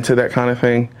not into that kind of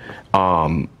thing,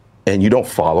 and you don't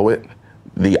follow it,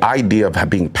 the idea of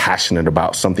being passionate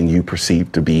about something you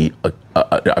perceive to be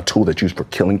a tool that's used for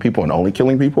killing people and only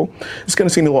killing people, it's going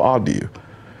to seem a little odd to you.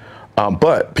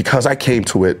 But because I came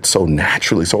to it so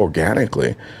naturally, so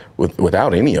organically,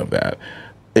 without any of that,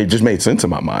 it just made sense in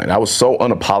my mind. I was so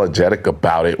unapologetic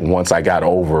about it once I got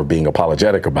over being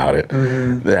apologetic about it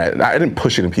that I didn't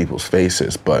push it in people's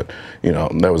faces. But you know,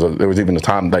 there was even a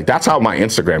time like that's how my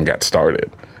Instagram got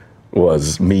started,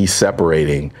 was me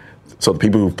separating. So the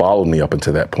people who followed me up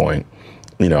until that point,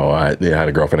 you know, I had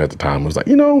a girlfriend at the time who was like,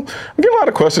 you know, I'm getting a lot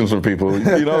of questions from people.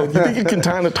 You know, you think you can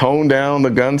kind of tone down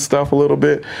the gun stuff a little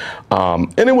bit?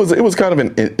 And it was kind of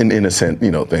an innocent,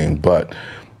 you know, thing. But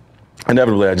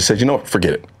inevitably, I just said, you know what,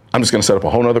 forget it. I'm just going to set up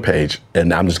a whole other page,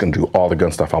 and I'm just going to do all the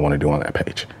gun stuff I want to do on that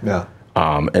page. Yeah.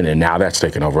 And then now that's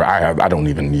taken over. I don't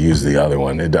even use the other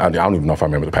one. I don't even know if I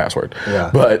remember the password. Yeah.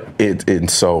 But and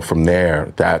so from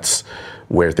there, that's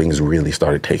where things really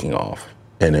started taking off.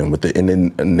 And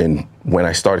then when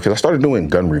I started, because I started doing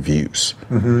gun reviews,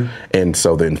 and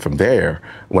so then from there,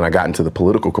 when I got into the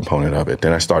political component of it,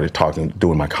 then I started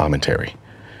doing my commentary,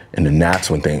 and then that's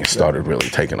when things started really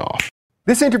taking off.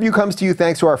 This interview comes to you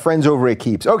thanks to our friends over at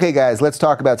Keeps. Okay, guys, let's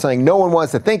talk about something no one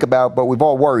wants to think about, but we've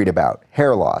all worried about: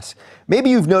 hair loss.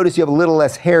 Maybe you've noticed you have a little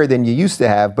less hair than you used to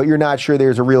have, but you're not sure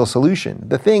there's a real solution.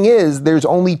 The thing is, there's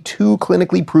only 2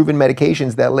 clinically proven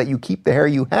medications that let you keep the hair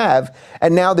you have,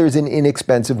 and now there's an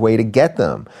inexpensive way to get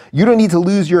them. You don't need to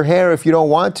lose your hair if you don't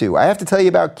want to. I have to tell you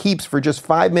about Keeps. For just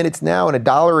 5 minutes now and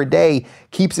 $1 a day,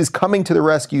 Keeps is coming to the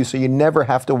rescue so you never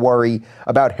have to worry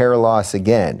about hair loss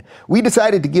again. We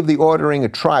decided to give the ordering a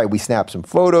try. We snapped some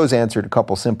photos, answered a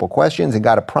couple simple questions, and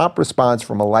got a prompt response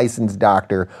from a licensed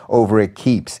doctor over at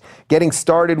Keeps. Getting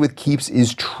started with Keeps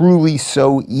is truly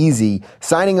so easy.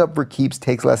 Signing up for Keeps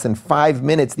takes less than 5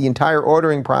 minutes. The entire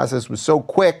ordering process was so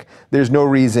quick, there's no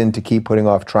reason to keep putting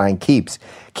off trying Keeps.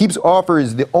 Keeps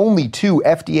offers the only 2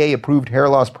 FDA-approved hair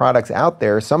loss products out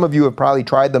there. Some of you have probably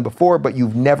tried them before, but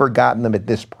you've never gotten them at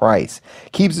this price.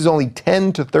 Keeps is only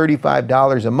 $10 to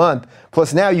 $35 a month,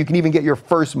 plus now you can even get your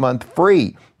first month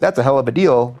free. That's a hell of a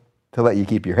deal to let you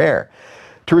keep your hair.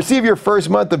 To receive your first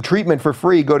month of treatment for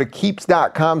free, go to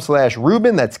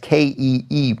keeps.com/Ruben. That's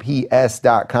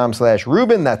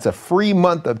KEEPS.com/Ruben. That's a free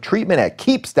month of treatment at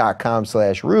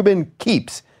keeps.com/Ruben.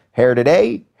 Keeps. Hair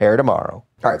today, hair tomorrow.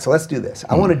 All right, so let's do this.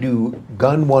 I want to do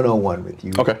Gun 101 with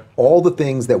you. Okay. All the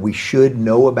things that we should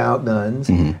know about guns.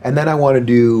 And then I want to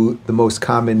do the most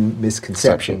common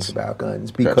misconceptions about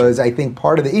guns. Because I think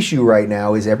part of the issue right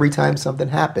now is every time something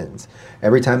happens,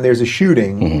 every time there's a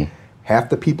shooting, half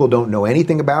the people don't know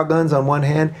anything about guns on one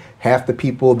hand, half the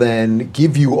people then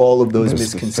give you all of those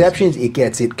misconceptions. It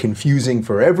gets it confusing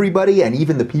for everybody, and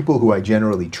even the people who I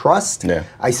generally trust,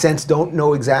 I sense don't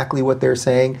know exactly what they're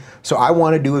saying. So I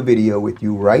want to do a video with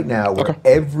you right now where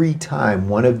every time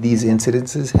one of these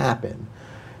incidences happen,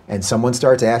 and someone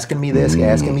starts asking me this,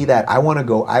 asking me that, I want to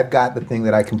go, I've got the thing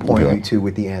that I can point you to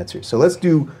with the answers. So let's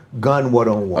do Gun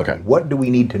 101. Okay. What do we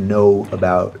need to know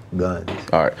about guns?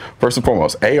 All right. First and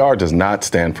foremost, AR does not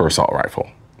stand for assault rifle.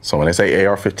 So when they say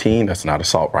AR-15, that's not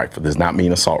assault rifle. Does not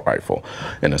mean assault rifle.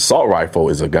 An assault rifle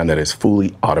is a gun that is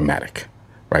fully automatic,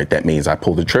 right? That means I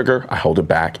pull the trigger, I hold it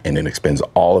back, and it expends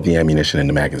all of the ammunition in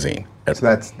the magazine.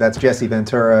 So that's Jesse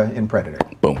Ventura in Predator.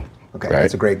 Boom. Okay, right?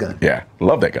 That's a great gun. Yeah,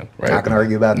 love that gun. Right? Not going to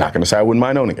argue about that. Not going to say I wouldn't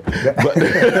mind owning it.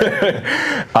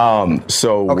 But,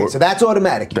 so that's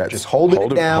automatic. You just holding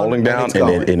it down,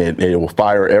 and it will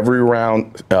fire every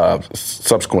round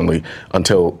subsequently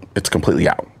until it's completely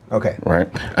out. Okay. Right,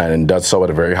 and does so at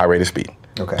a very high rate of speed.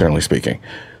 Okay. Generally speaking,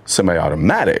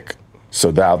 semi-automatic.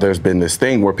 So now there's been this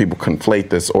thing where people conflate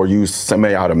this or use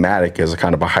semi-automatic as a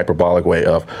kind of a hyperbolic way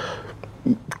of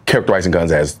characterizing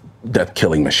guns as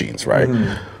death-killing machines, right?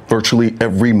 Virtually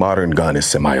every modern gun is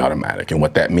semi-automatic, and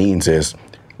what that means is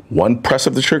one press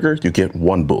of the trigger, you get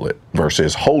one bullet,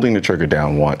 versus holding the trigger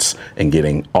down once and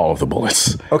getting all of the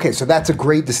bullets. Okay, so that's a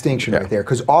great distinction right there,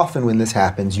 because often when this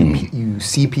happens, you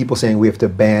see people saying we have to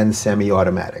ban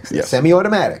semi-automatics. Yes.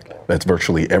 Semi-automatic. That's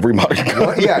virtually every modern gun.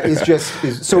 Well,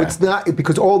 it's not,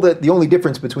 because the only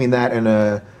difference between that and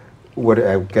a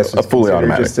fully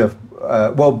automatic.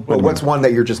 What's one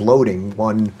that you're just loading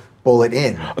one bullet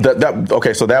in?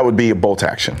 Okay, so that would be a bolt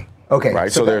action. Okay.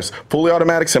 Right. So there's fully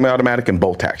automatic, semi-automatic, and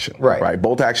bolt action. Right. Right.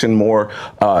 Bolt action it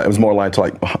was more aligned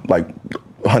to like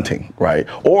hunting, right?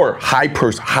 Or high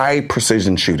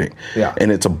precision shooting. Yeah.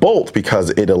 And it's a bolt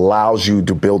because it allows you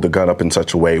to build the gun up in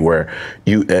such a way where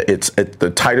it's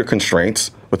the tighter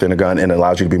constraints within a gun, and it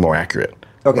allows you to be more accurate.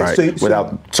 Okay, right?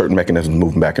 Without certain mechanisms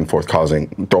moving back and forth,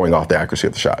 throwing off the accuracy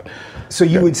of the shot. So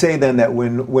you would say then that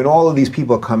when all of these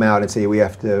people come out and say we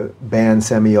have to ban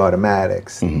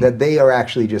semi-automatics, that they are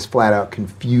actually just flat out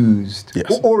confused,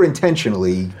 or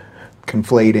intentionally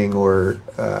conflating or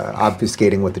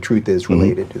obfuscating what the truth is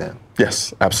related to them.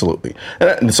 Yes, absolutely.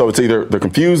 And so it's either they're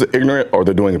confused, ignorant, or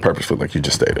they're doing it purposefully, like you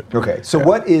just stated. Okay, so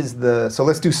what is so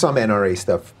let's do some NRA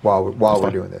stuff while we're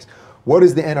doing this. What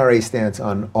is the NRA stance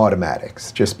on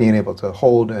automatics? Just being able to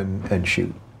hold and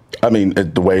shoot? I mean,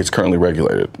 the way it's currently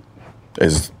regulated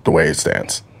is the way it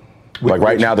stands. Like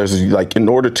right now, in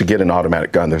order to get an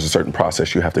automatic gun, there's a certain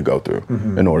process you have to go through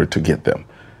in order to get them.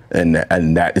 And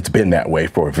that it's been that way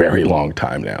for a very long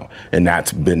time now. And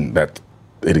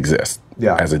it exists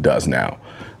as it does now.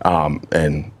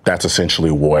 And that's essentially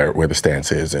where the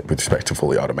stance is with respect to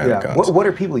fully automatic guns. What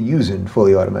are people using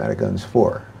fully automatic guns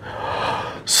for?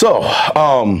 So,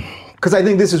 because I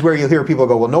think this is where you'll hear people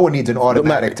go, well, no one needs an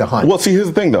automatic to hunt. Well, see, here's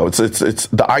the thing, though. It's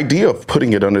the idea of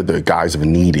putting it under the guise of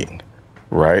needing,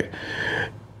 right?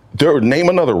 Name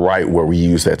another right where we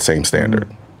use that same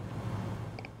standard.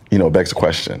 It begs the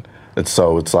question. And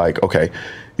so it's like, okay,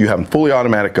 you have a fully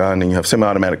automatic gun and you have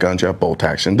semi-automatic guns, you have bolt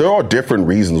action. There are different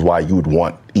reasons why you would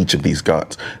want each of these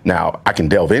guns. Now, I can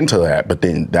delve into that, but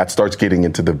then that starts getting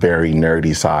into the very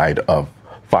nerdy side of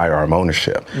firearm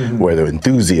ownership, where the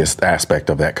enthusiast aspect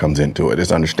of that comes into it,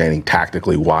 is understanding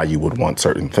tactically why you would want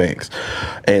certain things.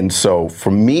 And so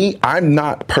for me, I don't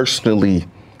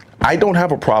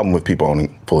have a problem with people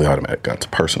owning fully automatic guns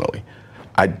personally.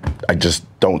 I just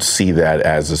don't see that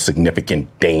as a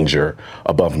significant danger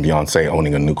above and beyond, say,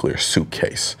 owning a nuclear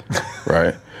suitcase,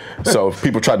 right? So if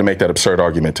people tried to make that absurd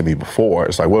argument to me before,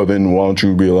 it's like, well, then why don't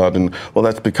you be allowed to? Well,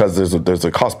 that's because there's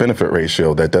a cost-benefit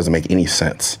ratio that doesn't make any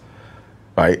sense.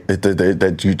 Right,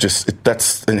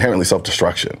 that's inherently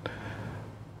self-destruction.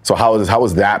 So how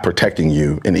is that protecting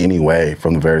you in any way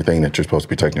from the very thing that you're supposed to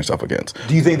be protecting yourself against?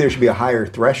 Do you think there should be a higher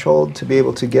threshold to be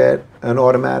able to get an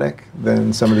automatic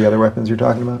than some of the other weapons you're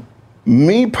talking about?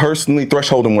 Me personally,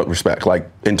 threshold in what respect? Like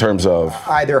in terms of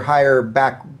either higher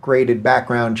graded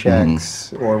background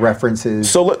checks or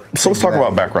references. So let's talk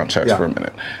about background checks for a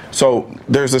minute. So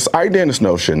there's this idea and this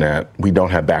notion that we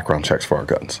don't have background checks for our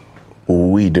guns.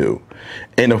 We do.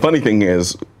 And the funny thing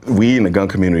is, we in the gun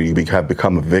community have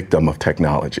become a victim of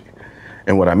technology.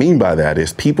 And what I mean by that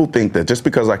is people think that just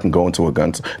because I can go into a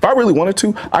gun store, if I really wanted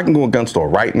to, I can go to a gun store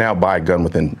right now, buy a gun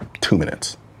within 2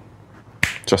 minutes.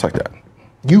 Just like that.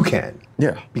 You can?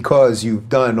 Yeah. Because you've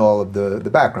done all of the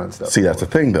background stuff. See, that's the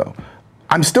thing though.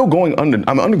 I'm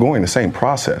undergoing the same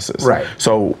processes. Right.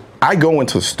 So I go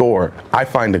into the store, I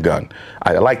find a gun.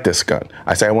 I like this gun.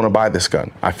 I say I want to buy this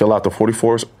gun. I fill out the Form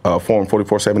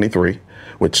 4473,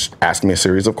 which asks me a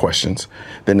series of questions.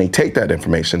 Then they take that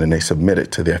information and they submit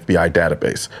it to the FBI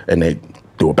database and they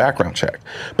do a background check.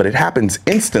 But it happens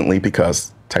instantly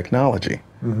because technology,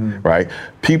 right?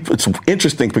 It's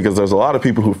interesting because there's a lot of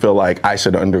people who feel like I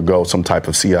should undergo some type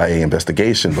of CIA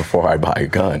investigation before I buy a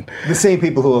gun. The same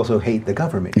people who also hate the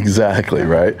government. Exactly,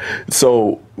 right?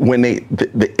 So when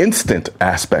the instant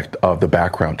aspect of the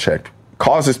background check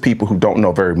causes people who don't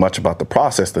know very much about the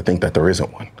process to think that there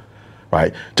isn't one,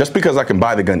 right? Just because I can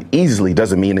buy the gun easily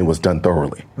doesn't mean it was done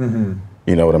thoroughly.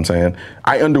 You know what I'm saying?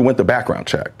 I underwent the background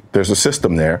check. There's a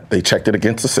system there. They checked it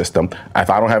against the system.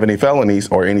 If I don't have any felonies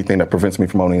or anything that prevents me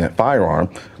from owning that firearm,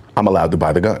 I'm allowed to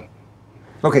buy the gun.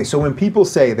 Okay, so when people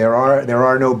say there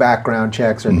are no background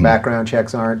checks or the background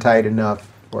checks aren't tight enough,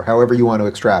 or however you want to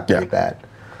extrapolate that,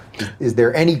 is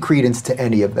there any credence to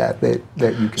any of that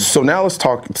you can? So now let's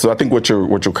talk. So I think what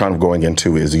you're kind of going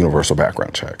into is universal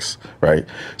background checks, right?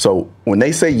 So when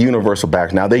they say universal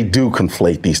now they do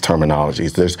conflate these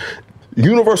terminologies.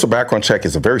 Universal background check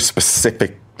is a very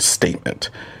specific statement.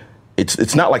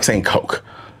 It's not like saying Coke,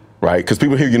 right? Because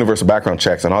people hear universal background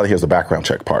checks and all they hear is the background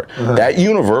check part. That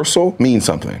universal means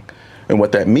something. And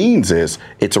what that means is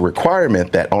it's a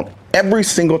requirement that on every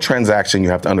single transaction you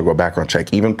have to undergo a background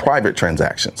check, even private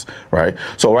transactions, right?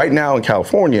 So right now in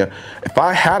California, if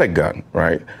I had a gun,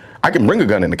 right, I can bring a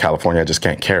gun into California, I just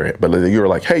can't carry it. But you're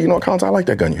like, hey, you know what, Collins, I like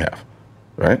that gun you have,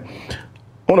 right?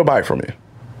 I want to buy it from you.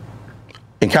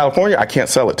 In California, I can't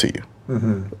sell it to you,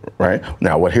 right?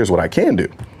 Now, here's what I can do.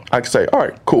 I can say, all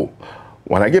right, cool.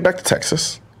 When I get back to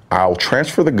Texas, I'll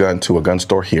transfer the gun to a gun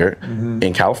store here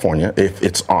in California if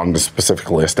it's on the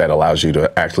specific list that allows you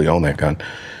to actually own that gun.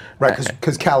 Right,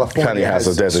 because California has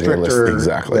a designated list.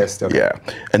 Exactly. List. Okay. Yeah.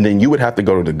 And then you would have to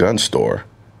go to the gun store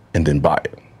and then buy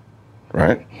it,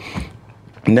 right?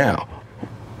 Now,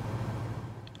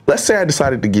 let's say I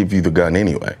decided to give you the gun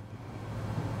anyway,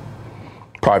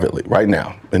 privately, right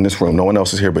now, in this room. No one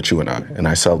else is here but you and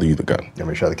I sell you the gun. You want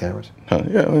me to show the cameras?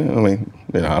 Yeah, I mean,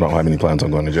 I don't have any plans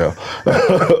on going to jail.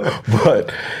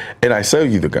 And I sell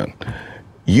you the gun.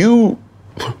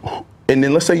 And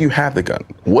then let's say you have the gun.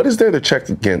 What is there to check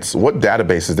against? What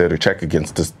database is there to check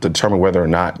against to determine whether or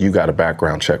not you got a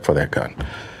background check for that gun?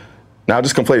 Now, I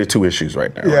just conflated two issues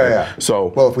right now. Yeah, right? yeah.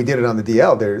 So, well, if we did it on the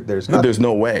DL, there's nothing. There's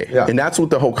no way. Yeah. And that's what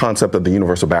the whole concept of the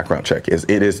universal background check is.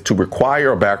 It is to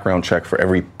require a background check for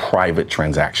every private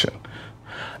transaction.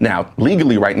 Now,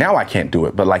 legally right now, I can't do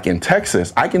it. But like in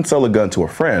Texas, I can sell a gun to a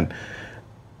friend.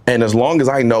 And as long as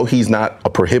I know he's not a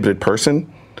prohibited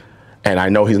person and I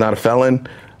know he's not a felon,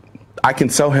 I can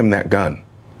sell him that gun.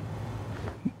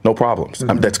 No problems.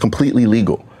 Mm-hmm. That's completely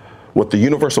legal. What the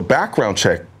universal background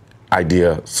check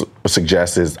idea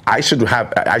suggests is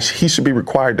he should be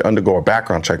required to undergo a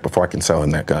background check before I can sell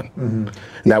him that gun. Mm-hmm.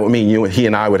 And that would mean he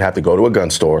and I would have to go to a gun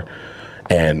store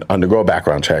and undergo a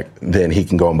background check, then he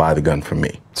can go and buy the gun from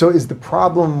me. So is the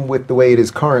problem with the way it is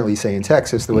currently, say in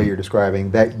Texas, the way you're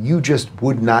describing, that you just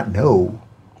would not know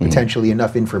potentially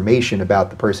enough information about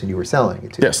the person you were selling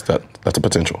it to? Yes, that's a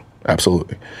potential.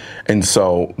 Absolutely. And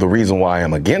so the reason why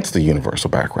I'm against the universal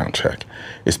background check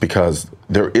is because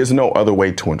there is no other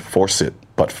way to enforce it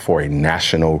but for a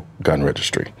national gun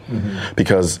registry. Mm-hmm.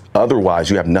 Because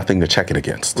otherwise you have nothing to check it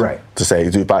against. Right. To say,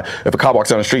 if a cop walks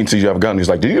down the street and sees you have a gun, he's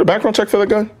like, do you need a background check for that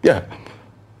gun? Yeah.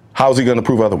 How is he going to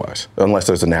prove otherwise? Unless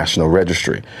there's a national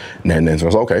registry. And then it's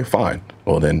okay, fine.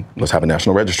 Well, then let's have a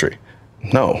national registry.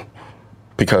 No.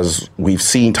 Because we've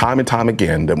seen time and time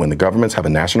again that when the governments have a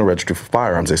national registry for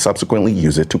firearms, they subsequently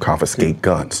use it to confiscate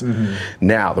guns. Mm-hmm.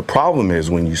 Now, the problem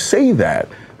is when you say that,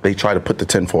 they try to put the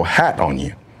tinfoil hat on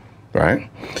you, right?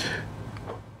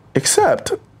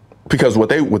 Except because what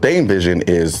they envision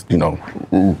is,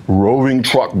 roving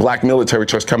truck, black military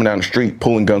trucks coming down the street,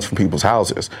 pulling guns from people's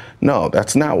houses. No,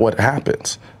 that's not what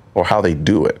happens or how they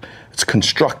do it. It's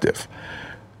constructive.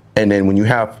 And then when you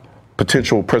have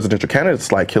potential presidential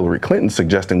candidates like Hillary Clinton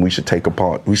suggesting we should take up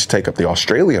the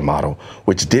Australian model,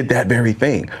 which did that very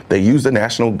thing. They used a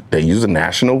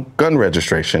national gun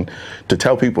registration to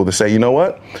tell people to say, you know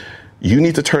what, you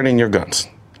need to turn in your guns.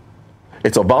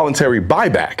 It's a voluntary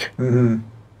buyback. Mm-hmm.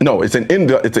 No, it's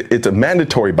a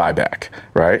mandatory buyback,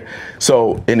 right?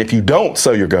 So, and if you don't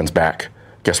sell your guns back,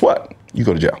 guess what? You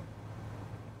go to jail.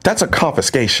 That's a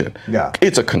confiscation. Yeah.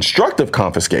 It's a constructive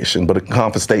confiscation, but a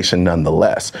confiscation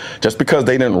nonetheless. Just because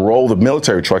they didn't roll the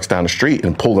military trucks down the street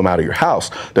and pull them out of your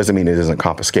house doesn't mean it isn't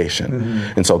confiscation.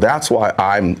 Mm-hmm. And so that's why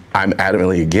I'm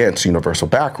adamantly against universal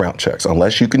background checks,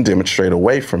 unless you can demonstrate a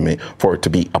way for it to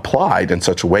be applied in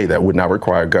such a way that would not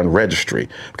require a gun registry,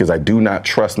 because I do not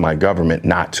trust my government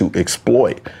not to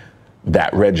exploit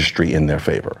that registry in their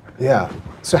favor. Yeah.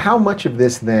 So how much of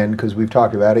this then, because we've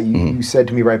talked about it, you said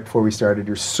to me right before we started,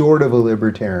 you're sort of a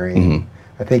libertarian,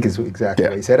 I think is exactly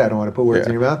what you said. I don't want to put words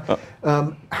in your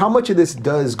mouth. How much of this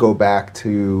does go back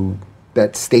to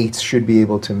that states should be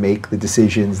able to make the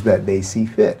decisions that they see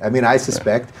fit? I mean, I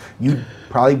suspect you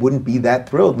probably wouldn't be that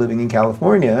thrilled living in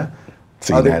California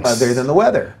other than the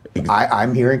weather.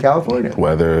 I'm here in California.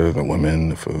 Weather, the women,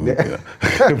 the food. Yeah.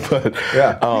 But, you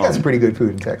got some pretty good food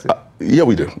in Texas. Yeah,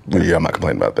 we do. Yeah, I'm not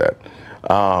complaining about that.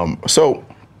 So,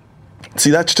 see,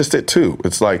 that's just it too.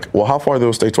 It's like, well, how far do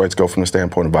those states' rights go from the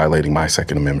standpoint of violating my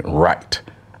Second Amendment right?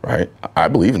 Right? I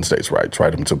believe in states' rights,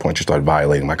 right? Up until the point you start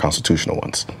violating my constitutional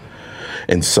ones.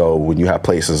 And so when you have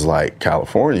places like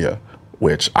California,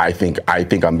 which I think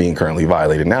I'm being currently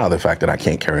violated now, the fact that I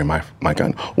can't carry my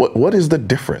gun. What is the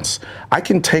difference? I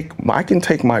can take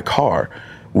my car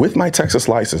with my Texas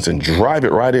license and drive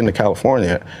it right into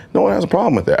California. No one has a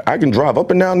problem with that. I can drive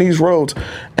up and down these roads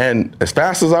and as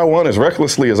fast as I want, as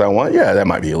recklessly as I want. Yeah, that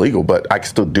might be illegal, but I can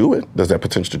still do it. There's that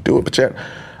potential to do it. But yet,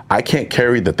 I can't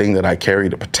carry the thing that I carry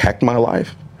to protect my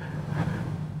life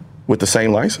with the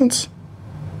same license?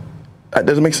 That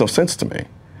doesn't make no sense to me.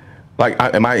 Like,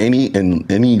 am I in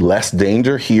any less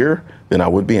danger here than I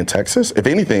would be in Texas? If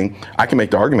anything, I can make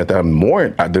the argument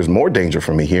that there's more danger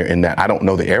for me here in that I don't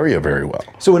know the area very well.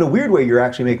 So in a weird way, you're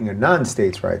actually making a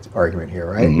non-states rights argument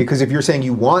here, right? Mm-hmm. Because if you're saying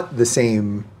you want the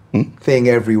same thing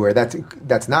everywhere,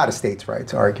 that's not a states'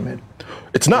 rights argument.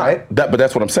 It's not, right? But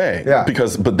that's what I'm saying. Yeah.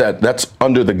 But that's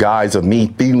under the guise of me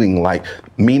feeling like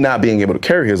me not being able to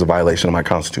carry is a violation of my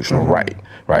constitutional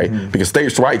right? Mm-hmm. Because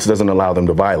states' rights doesn't allow them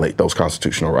to violate those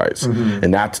constitutional rights. Mm-hmm.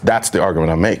 And that's the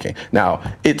argument I'm making. Now,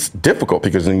 it's difficult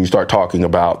because then you start talking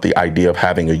about the idea of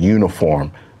having a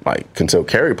uniform, like, concealed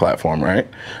carry platform, right?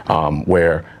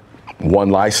 Where one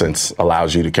license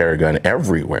allows you to carry a gun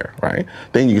everywhere, right?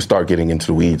 Then you start getting into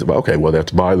the weeds about, okay, well,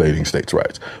 that's violating states'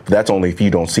 rights. But that's only if you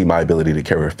don't see my ability to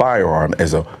carry a firearm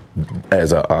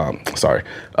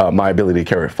my ability to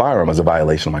carry a firearm as a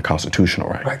violation of my constitutional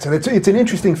right. Right. So it's an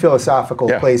interesting philosophical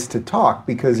place to talk,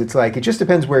 because it's like, it just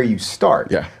depends where you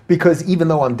start. Yeah. Because even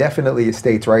though I'm definitely a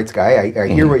states' rights guy, I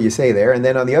hear what you say there. And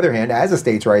then on the other hand, as a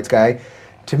states' rights guy,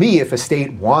 to me, if a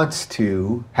state wants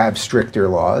to have stricter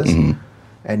laws,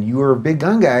 and you're a big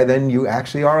gun guy, then you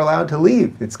actually are allowed to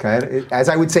leave. It's kind of, as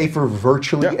I would say for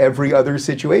virtually every other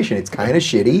situation, it's kind of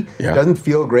shitty. It doesn't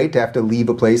feel great to have to leave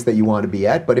a place that you want to be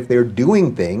at, but if they're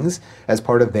doing things as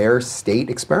part of their state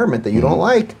experiment that you don't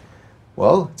like,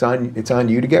 well, it's on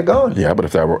you to get going. Yeah, but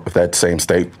if that same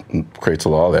state creates a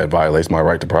law that violates my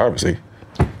right to privacy.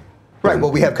 Right.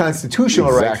 Well, we have constitutional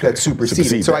rights that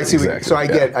supersede. So I see. So I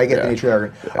get the nature of the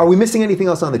argument. Are we missing anything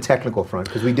else on the technical front?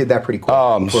 Because we did that pretty quick.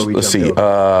 Let's see.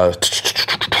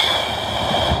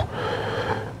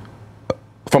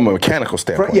 From a mechanical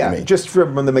standpoint, just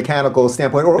from the mechanical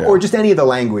standpoint, or just any of the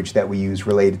language that we use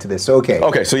related to this. So,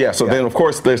 okay, so then of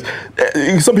course there's,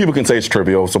 some people can say it's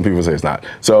trivial, some people say it's not.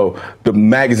 So the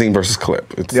magazine versus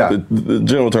clip, it's the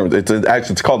general term,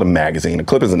 it's called a magazine. A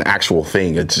clip is an actual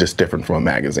thing, it's just different from a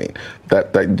magazine.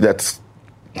 That's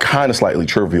kind of slightly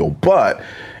trivial, but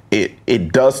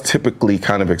it does typically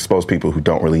kind of expose people who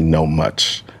don't really know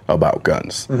much about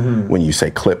guns when you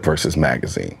say clip versus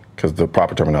magazine, because the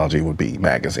proper terminology would be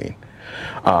magazine.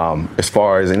 As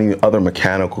far as any other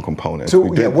mechanical components. So,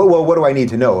 what do I need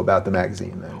to know about the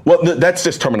magazine then? Well, that's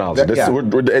just terminology.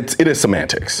 It is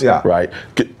semantics, right?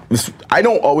 I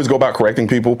don't always go about correcting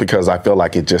people because I feel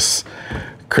like it just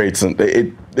creates,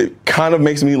 it kind of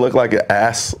makes me look like an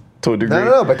ass to a degree.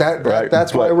 No, but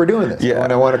that's why we're doing this.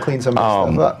 And I want to clean some of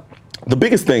this stuff up. The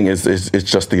biggest thing is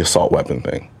just the assault weapon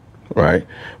thing, right?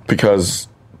 Because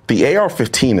the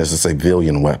AR-15 is a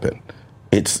civilian weapon.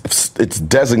 It's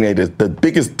designated, the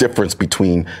biggest difference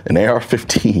between an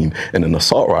AR-15 and an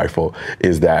assault rifle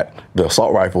is that the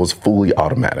assault rifle is fully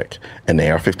automatic and the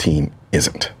AR-15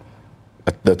 isn't.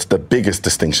 That's the biggest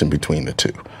distinction between the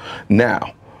two.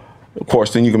 Now, of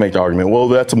course, then you can make the argument, well,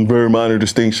 that's a very minor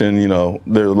distinction. You know,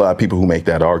 there are a lot of people who make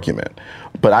that argument.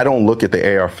 But I don't look at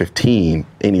the AR-15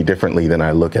 any differently than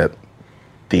I look at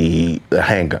the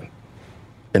handgun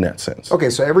in that sense. Okay,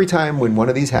 so every time when one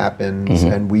of these happens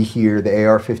and we hear the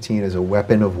AR-15 is a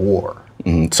weapon of war.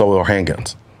 So are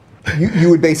handguns. You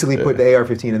would basically put the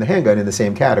AR-15 and the handgun in the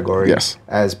same category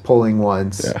as pulling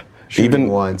once. Shooting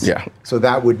once, so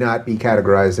that would not be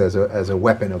categorized as a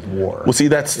weapon of war. Well, see,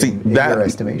 in your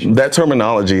estimation. That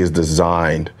terminology is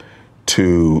designed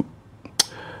to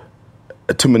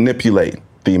manipulate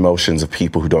the emotions of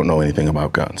people who don't know anything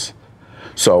about guns.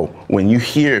 So when you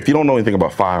hear, if you don't know anything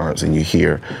about firearms and you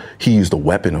hear he used a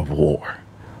weapon of war,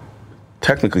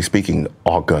 technically speaking,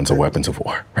 all guns are weapons of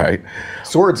war, right?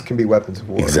 Swords can be weapons of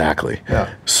war. Exactly.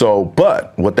 Yeah. So,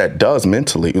 but what that does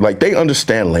mentally, like they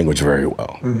understand language very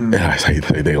well. And I say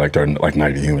they like they're like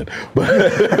not human.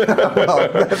 But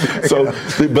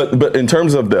but in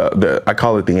terms of the I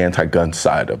call it the anti-gun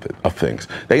side of things,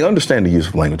 they understand the use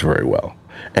of language very well.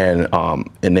 And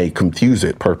they confuse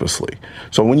it purposely.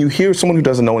 So when you hear someone who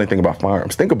doesn't know anything about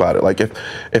firearms, think about it. Like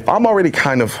if I'm already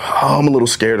kind of, I'm a little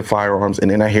scared of firearms, and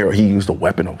then I hear he used a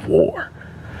weapon of war,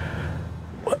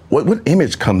 what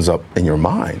image comes up in your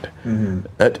mind?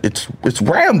 It's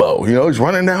Rambo, you know, he's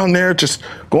running down there just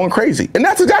going crazy. And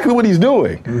that's exactly what he's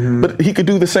doing. But he could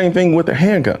do the same thing with a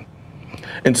handgun.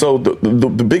 And so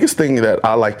the biggest thing that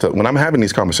I like to, when I'm having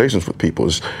these conversations with people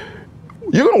is,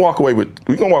 we're gonna walk away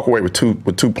with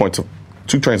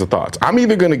two trains of thoughts. I'm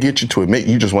either gonna get you to admit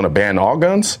you just want to ban all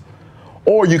guns,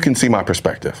 or you can see my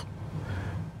perspective.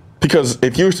 Because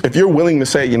if you're willing to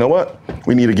say, you know what,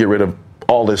 we need to get rid of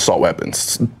all the assault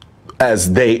weapons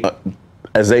as they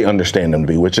understand them to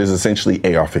be, which is essentially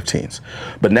AR-15s.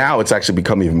 But now it's actually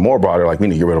become even more broader. Like we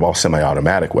need to get rid of all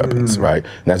semi-automatic weapons, right?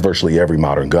 And that's virtually every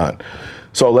modern gun.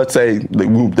 So let's say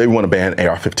they want to ban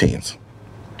AR-15s.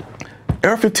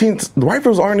 AR-15s, the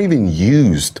rifles aren't even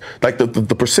used. Like the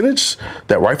percentage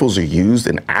that rifles are used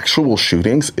in actual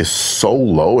shootings is so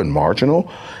low and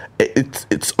marginal,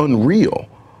 it's unreal.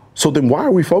 So then why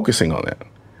are we focusing on that?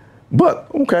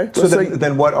 But, okay. So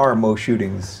then what are most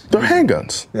shootings? They're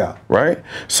handguns. Yeah. Right?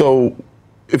 So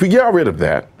if we get rid of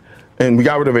that, and we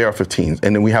got rid of AR-15s,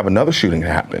 and then we have another shooting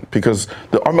happen, because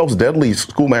our most deadly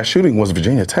school mass shooting was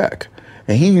Virginia Tech,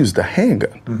 and he used a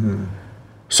handgun.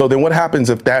 So then what happens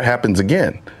if that happens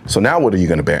again? So now what are you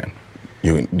going to ban?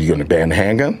 You're going to ban the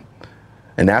handgun?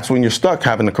 And that's when you're stuck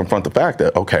having to confront the fact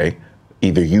that, okay,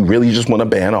 either you really just want to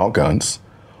ban all guns,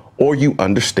 or you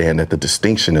understand that the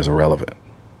distinction is irrelevant,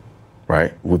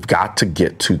 right? We've got to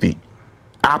get to the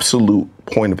absolute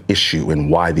point of issue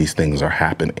and why these things are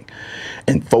happening.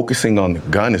 And focusing on the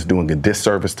gun is doing a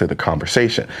disservice to the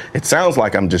conversation. It sounds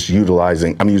like I'm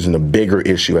using a bigger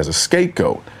issue as a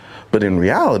scapegoat. But in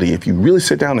reality, if you really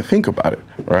sit down and think about it,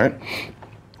 right?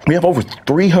 We have over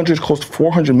 300, close to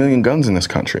 400 million guns in this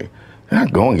country. They're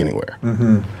not going anywhere.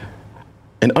 Mm-hmm.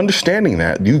 And understanding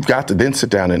that, you've got to then sit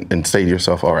down and say to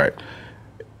yourself, all right,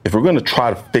 if we're going to try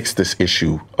to fix this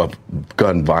issue of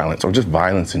gun violence or just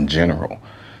violence in general,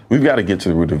 we've got to get to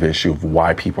the root of the issue of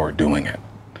why people are doing it.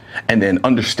 And then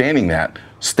understanding that,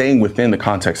 staying within the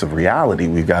context of reality,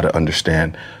 we've got to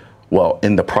understand, well,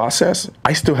 in the process,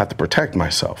 I still have to protect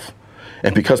myself.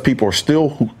 And because people are still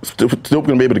going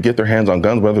to be able to get their hands on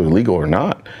guns, whether they're legal or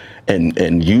not,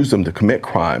 and use them to commit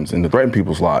crimes and to threaten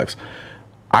people's lives,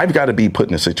 I've got to be put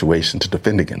in a situation to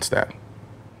defend against that.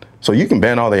 So you can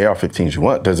ban all the AR-15s you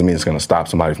want, doesn't mean it's going to stop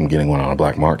somebody from getting one on a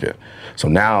black market. So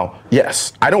now,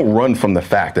 yes, I don't run from the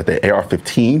fact that the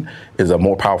AR-15 is a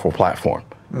more powerful platform.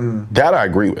 That I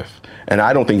agree with. And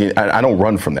I don't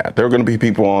run from that. There are going to be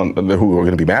people who are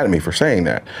going to be mad at me for saying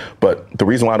that. But the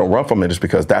reason why I don't run from it is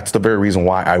because that's the very reason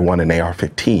why I want an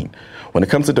AR-15. When it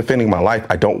comes to defending my life,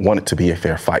 I don't want it to be a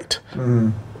fair fight.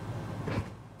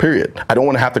 Period. I don't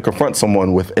want to have to confront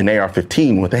someone with an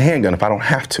AR-15 with a handgun if I don't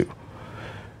have to.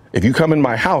 If you come in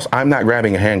my house, I'm not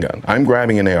grabbing a handgun. I'm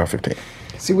grabbing an AR-15.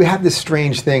 See, we have this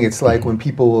strange thing. It's like when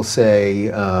people will say,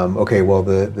 okay, well,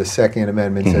 the Second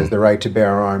Amendment says the right to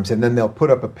bear arms, and then they'll put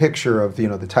up a picture of,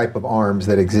 the type of arms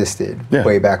that existed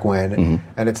way back when.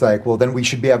 And it's like, well, then we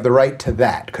should have the right to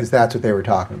that, because that's what they were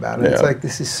talking about. And it's like,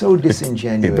 this is so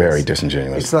disingenuous. It's very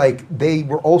disingenuous. It's like they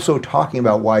were also talking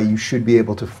about why you should be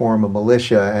able to form a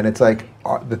militia, and it's like,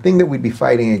 the thing that we'd be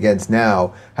fighting against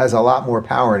now has a lot more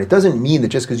power, and it doesn't mean that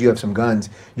just because you have some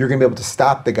guns, you're going to be able to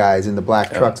stop the guys in the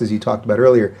black trucks, as you talked about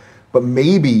earlier. But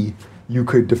maybe you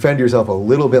could defend yourself a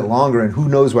little bit longer, and who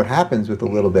knows what happens with a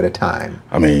little bit of time.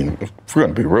 I mean, if we're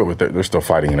going to be real with it, they're still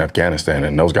fighting in Afghanistan,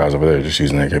 and those guys over there are just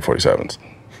using AK-47s.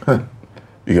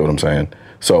 You get what I'm saying?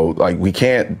 So, like, we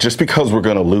can't, just because we're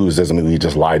going to lose doesn't mean we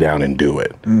just lie down and do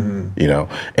it, And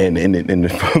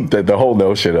the whole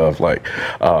notion of, like,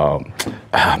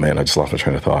 man, I just lost my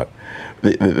train of thought.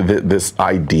 This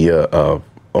idea of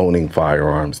owning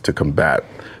firearms to combat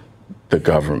the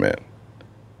government,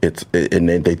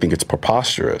 and they think it's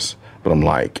preposterous. But I'm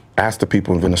like, ask the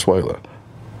people in Venezuela.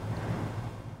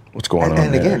 What's going on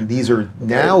and there? Again, these are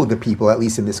now the people, at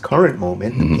least in this current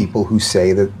moment, the people who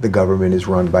say that the government is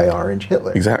run by Orange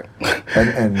Hitler. Exactly.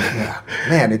 And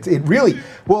man, it really,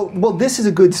 well, this is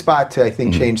a good spot to, I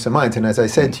think, change some minds. And as I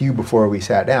said to you before we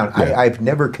sat down, I've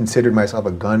never considered myself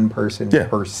a gun person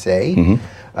per se.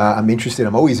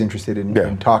 I'm always interested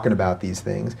in talking about these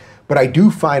things. But I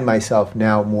do find myself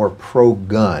now more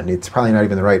pro-gun. It's probably not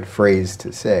even the right phrase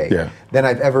to say than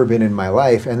I've ever been in my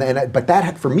life. But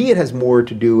that, for me, it has more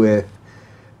to do with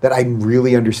that I'm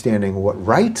really understanding what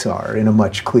rights are in a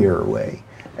much clearer way,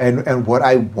 and what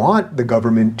I want the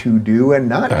government to do and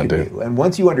not to do. And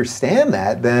once you understand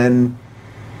that, then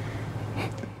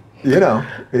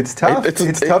it's tough.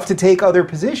 It's tough to take other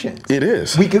positions. It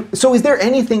is. So is there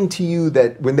anything to you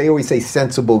that, when they always say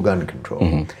sensible gun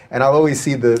control, and I'll always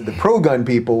see the pro-gun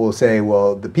people will say,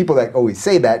 well, the people that always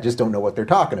say that just don't know what they're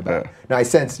talking about. Now, I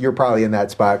sense you're probably in that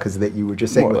spot because that you were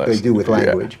just saying what they do with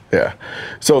language.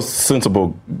 So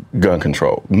sensible gun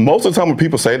control. Most of the time when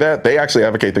people say that, they actually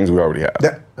advocate things we already have.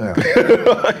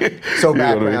 So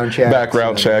background checks.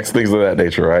 Background checks, things of that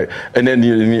nature, right? And then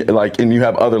you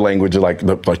have other language like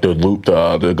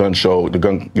the gun show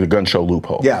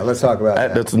loophole. Yeah, let's talk about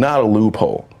that. That's not a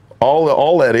loophole.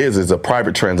 All that is a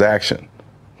private transaction.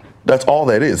 That's all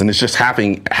that is, and it's just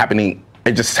happening.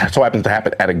 It just so happens to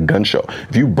happen at a gun show.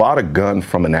 If you bought a gun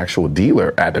from an actual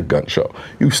dealer at a gun show,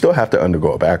 you still have to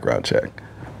undergo a background check.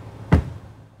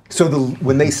 So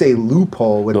when they say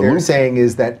loophole, what they're saying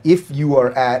is that if you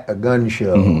are at a gun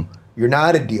show, you're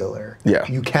not a dealer.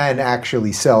 You can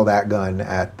actually sell that gun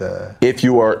at the... If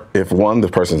the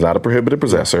person's not a prohibited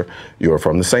possessor, you're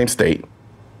from the same state,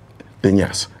 then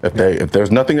yes. If there's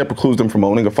nothing that precludes them from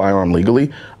owning a firearm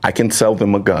legally, I can sell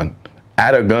them a gun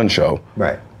at a gun show.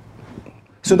 Right.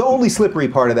 So the only slippery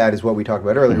part of that is what we talked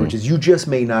about earlier, which is you just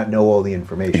may not know all the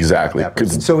information. Exactly. About that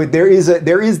person. So there is.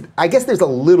 I guess there's a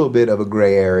little bit of a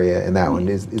gray area in that one.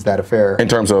 Is that a fair? In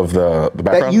terms of the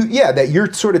background? That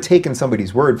you're sort of taking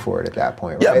somebody's word for it at that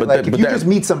point, right? Yeah, if you just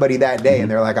meet somebody that day and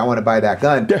they're like, I want to buy that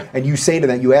gun, and you say to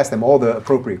them, you ask them all the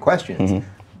appropriate questions,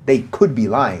 they could be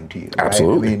lying to you. Right?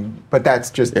 Absolutely. I mean, but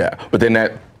that's just... Yeah, but then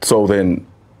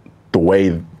the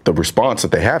way the response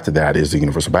that they have to that is the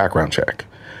universal background check.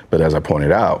 But as I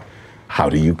pointed out, how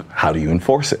do you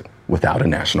enforce it without a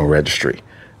national registry?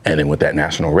 And then with that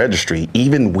national registry,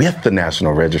 even with the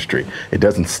national registry, it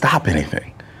doesn't stop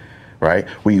anything, right?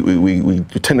 We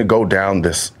tend to go down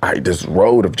this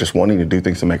road of just wanting to do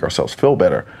things to make ourselves feel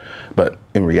better. But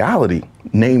in reality,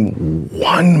 name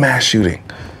one mass shooting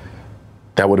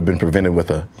that would have been prevented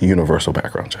with a universal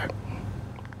background check.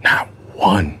 Not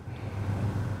one.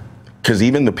 Because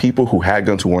even the people who had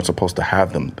guns who weren't supposed to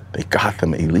have them, they got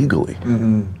them illegally,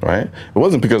 right? It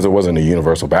wasn't because there wasn't a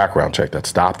universal background check that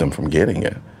stopped them from getting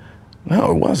it.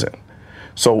 No, it wasn't.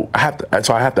 So I have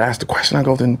to ask the question. I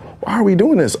go, then why are we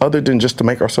doing this other than just to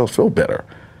make ourselves feel better?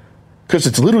 Because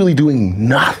it's literally doing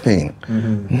nothing,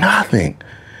 nothing.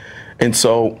 And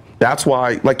so that's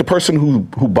why, like the person who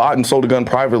bought and sold a gun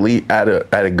privately at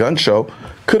a gun show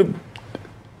could have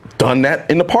done that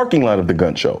in the parking lot of the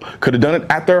gun show. Could have done it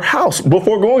at their house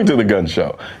before going to the gun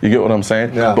show. You get what I'm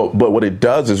saying? Yeah. But what it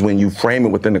does is when you frame it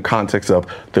within the context of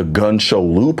the gun show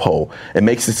loophole, it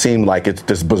makes it seem like it's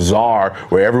this bazaar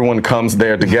where everyone comes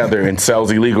there together and sells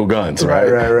illegal guns, right?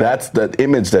 Right. That's the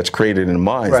image that's created in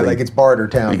minds. Right, like it's barter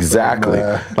town. Exactly.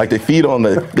 Like they feed on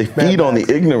the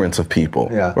ignorance of people,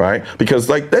 right? Because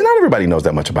like not everybody knows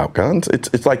that much about guns.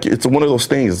 It's like it's one of those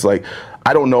things. It's like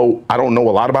I don't know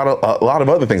a lot about a lot of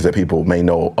other things that people may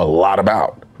know a lot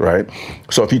about, right?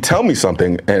 So if you tell me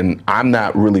something and I'm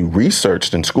not really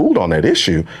researched and schooled on that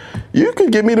issue, you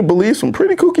could get me to believe some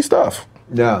pretty kooky stuff.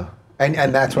 Yeah.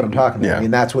 And that's what I'm talking about. Yeah. I mean,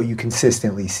 that's what you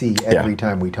consistently see every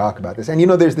time we talk about this. And, you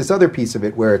know, there's this other piece of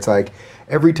it where it's like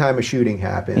every time a shooting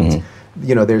happens,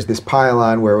 you know, there's this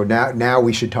pile-on where now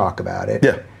we should talk about it.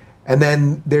 Yeah. And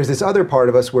then there's this other part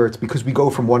of us where it's because we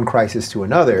go from one crisis to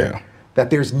another. Yeah. That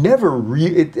there's never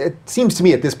it seems to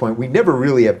me at this point we never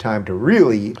really have time to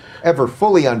really ever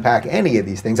fully unpack any of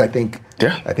these things. I think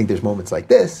there's moments like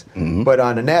this, but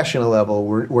on a national level,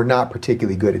 we're not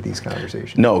particularly good at these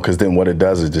conversations. No, because then what it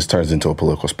does is it just turns into a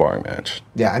political sparring match.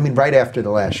 Yeah, I mean, right after the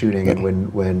last shooting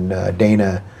and when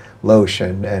Dana Loesch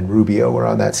and Rubio were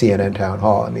on that CNN town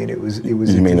hall, I mean, it was. You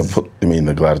mean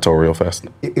the gladiatorial fest?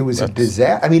 It was a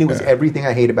disaster. I mean, it was everything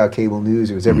I hate about cable news.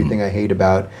 It was everything I hate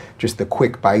about just the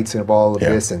quick bites of all of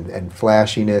this and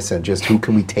flashiness and just who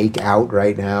can we take out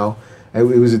right now. It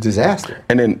was a disaster.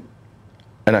 And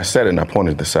I said it and I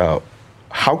pointed this out.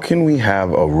 How can we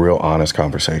have a real honest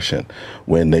conversation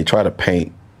when they try to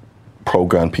paint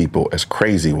pro-gun people as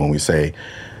crazy when we say,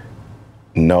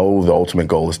 no, the ultimate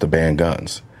goal is to ban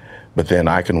guns? But then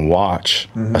I can watch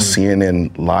a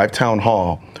CNN live town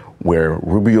hall where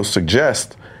Rubio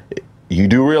suggests you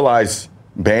do realize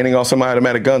banning all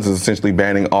semi-automatic guns is essentially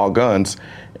banning all guns,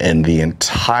 and the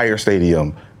entire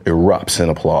stadium erupts in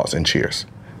applause and cheers.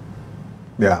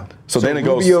 Yeah. So then it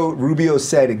goes. Rubio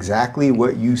said exactly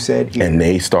what you said here. And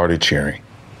they started cheering.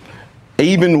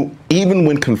 Even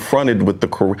when confronted with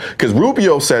because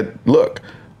Rubio said, look,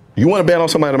 you want to ban all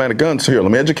semi-automatic guns? So here,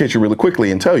 let me educate you really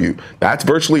quickly and tell you that's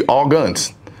virtually all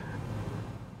guns.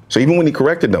 So even when he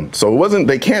corrected them, so it wasn't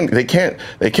they can't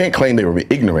claim they were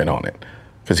ignorant on it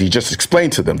because he just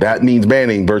explained to them that means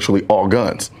banning virtually all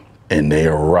guns, and they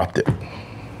erupted.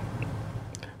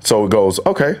 So it goes,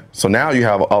 okay, so now you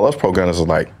have all us pro-gunners are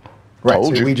like, right,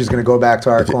 so we just going to go back to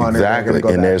our corner. Exactly,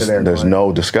 and there's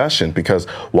no discussion because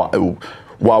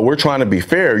while we're trying to be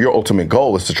fair, your ultimate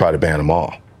goal is to try to ban them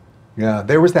all. Yeah,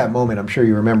 there was that moment, I'm sure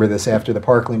you remember this, after the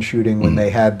Parkland shooting when they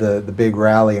had the big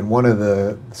rally and one of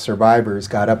the survivors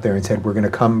got up there and said, we're going to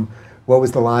come, what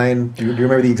was the line? Do you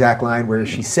remember the exact line where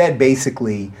she said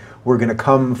basically, we're going to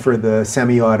come for the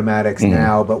semi-automatics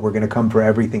now, but we're going to come for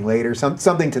everything later,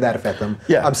 something to that effect.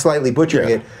 I'm slightly butchering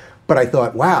it, but I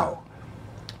thought, wow,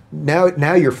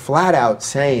 now you're flat out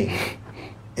saying,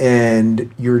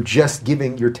 and you're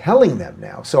telling them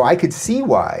now. So I could see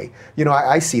why, you know,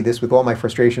 I see this with all my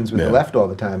frustrations with the left all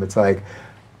the time. It's like,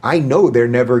 I know they're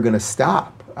never going to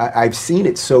stop. I've seen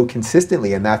it so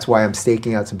consistently, and that's why I'm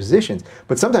staking out some positions.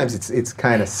 But sometimes it's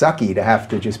kind of sucky to have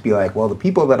to just be like, well, the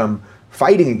people that I'm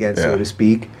fighting against, so to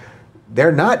speak,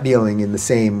 they're not dealing in the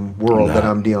same world that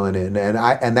I'm dealing in.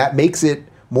 And that makes it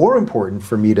more important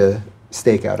for me to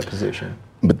stake out a position.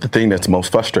 But the thing that's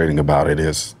most frustrating about it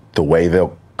is the way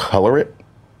they'll color it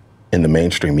in the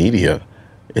mainstream media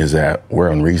is that we're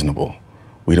unreasonable.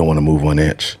 We don't want to move 1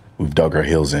 inch. We've dug our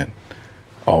heels in.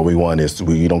 All we want is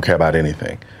we don't care about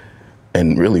anything.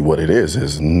 And really what it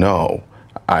is no,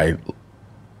 I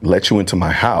let you into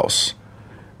my house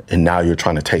and now you're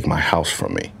trying to take my house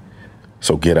from me.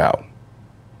 So get out.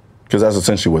 Because that's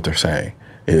essentially what they're saying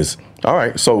is, all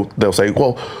right, so they'll say,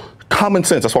 well, common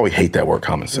sense. That's why we hate that word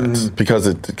common sense because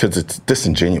it's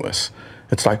disingenuous.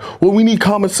 It's like, well, we need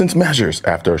common sense measures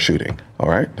after a shooting. All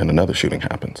right, then another shooting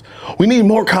happens. We need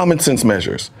more common sense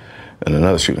measures, and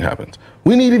another shooting happens.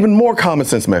 We need even more common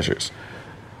sense measures.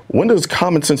 When does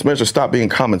common sense measures stop being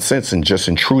common sense and just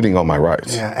intruding on my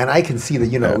rights? Yeah, and I can see that,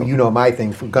 you know my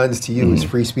thing, from guns to you is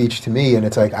free speech to me, and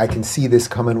it's like, I can see this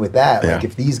coming with that. Like,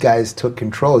 if these guys took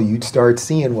control, you'd start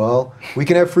seeing, well, we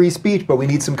can have free speech, but we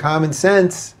need some common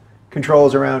sense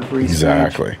controls around free speech.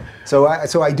 Exactly. So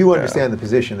I do understand the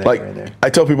position that you're in there. I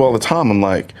tell people all the time, I'm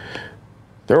like,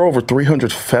 there are over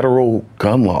 300 federal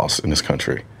gun laws in this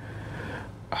country.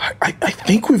 I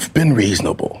think we've been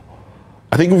reasonable.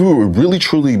 I think if we were really,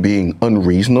 truly being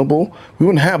unreasonable, we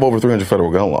wouldn't have over 300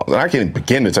 federal gun laws. And I can't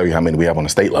begin to tell you how many we have on a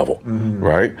state level,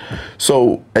 right?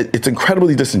 So it's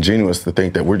incredibly disingenuous to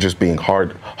think that we're just being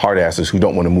hard asses who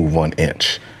don't want to move 1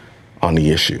 inch on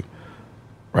the issue,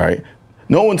 right?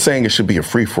 No one's saying it should be a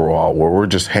free-for-all where we're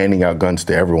just handing out guns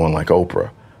to everyone like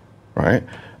Oprah, right?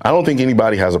 I don't think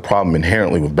anybody has a problem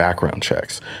inherently with background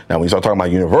checks. Now, when you start talking about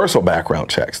universal background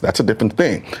checks, that's a different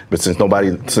thing. But since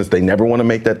they never want to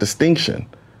make that distinction,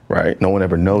 right? No one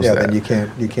ever knows that. Yeah, then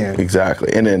you can't.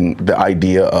 Exactly. And then the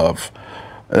idea of,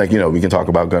 like, we can talk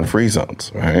about gun-free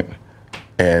zones, right?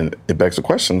 And it begs the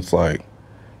question, it's like,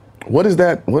 what is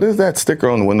that sticker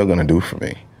on the window going to do for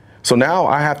me? So now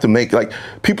I have to make, like,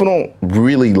 people don't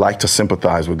really like to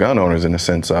sympathize with gun owners in the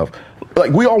sense of,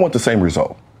 like, we all want the same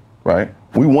result, right?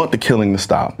 We want the killing to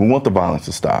stop. We want the violence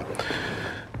to stop.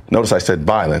 Notice I said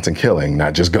violence and killing,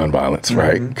 not just gun violence,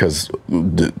 right? Because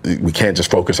we can't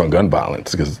just focus on gun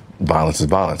violence, because violence is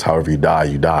violence. However you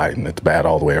die, and it's bad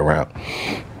all the way around.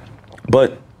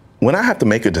 But when I have to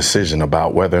make a decision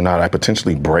about whether or not I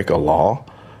potentially break a law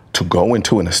to go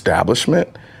into an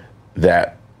establishment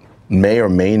that may or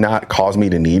may not cause me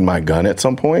to need my gun at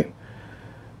some point,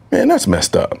 man, that's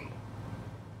messed up.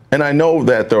 And I know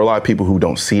that there are a lot of people who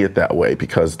don't see it that way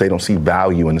because they don't see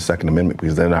value in the Second Amendment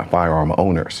because they're not firearm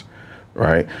owners,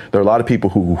 right? There are a lot of people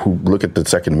who look at the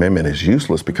Second Amendment as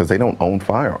useless because they don't own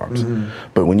firearms.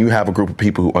 But when you have a group of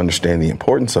people who understand the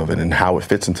importance of it and how it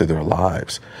fits into their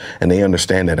lives, and they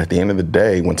understand that at the end of the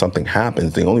day, when something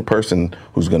happens, the only person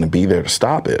who's going to be there to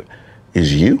stop it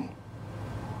is you,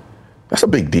 that's a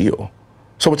big deal.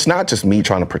 So it's not just me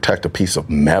trying to protect a piece of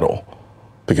metal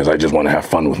because I just want to have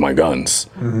fun with my guns.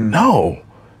 No,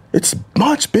 it's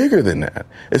much bigger than that.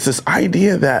 It's this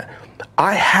idea that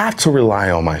I have to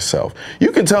rely on myself.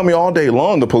 You can tell me all day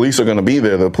long the police are going to be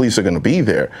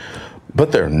there,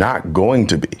 but they're not going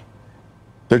to be.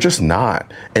 They're just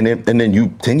not. And then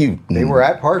you They were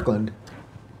at Parkland.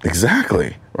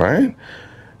 Exactly, right?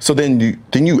 So then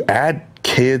you add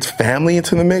kids, family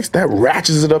into the mix, that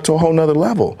ratchets it up to a whole nother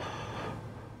level.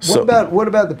 What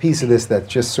about the piece of this that's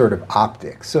just sort of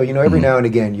optics? So, every now and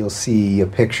again you'll see a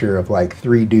picture of like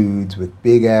 3 dudes with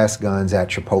big ass guns at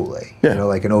Chipotle,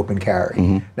 like an open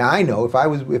carry. Now I know if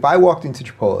I walked into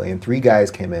Chipotle and 3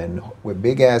 guys came in with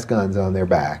big ass guns on their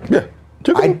back, you're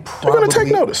going to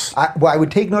take notice. I would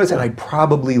take notice and I'd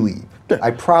probably leave. I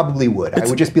probably would. I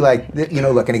would just be like,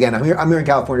 look, and again, I'm here in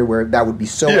California where that would be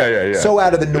so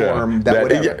out of the norm that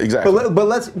whatever. Yeah, exactly.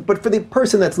 But for the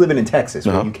person that's living in Texas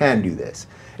where you can do this,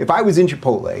 if I was in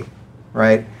Chipotle,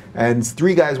 right, and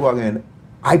 3 guys walking in,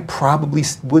 I probably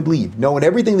would leave, knowing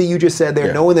everything that you just said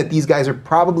there, knowing that these guys are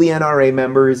probably NRA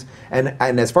members, and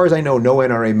as far as I know, no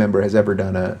NRA member has ever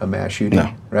done a mass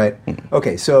shooting, right?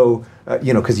 Okay, so,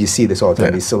 because you see this all the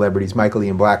time, these celebrities, Michael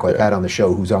Ian Black, I've had on the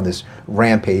show, who's on this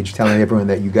rampage telling everyone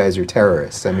that you guys are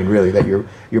terrorists. I mean, really, that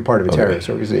you're part of a terrorist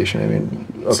organization. I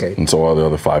mean, okay. And so all the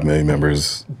other 5 million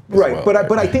members. Right, well,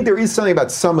 but I think there is something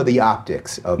about some of the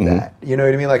optics of that. You know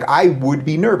what I mean? Like, I would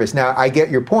be nervous. Now, I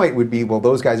get your point would be, well,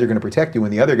 those guys are going to protect you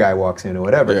when the other guy walks in or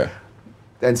whatever. Yeah.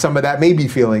 And some of that may be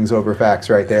feelings over facts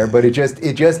right there, but it just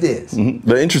is.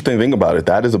 The interesting thing about it,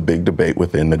 that is a big debate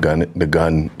within the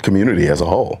gun community as a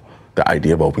whole. The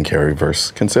idea of open carry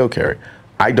versus concealed carry.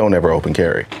 I don't ever open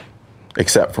carry,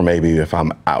 except for maybe if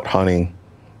I'm out hunting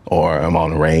or I'm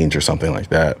on a range or something like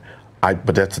that.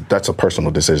 But that's a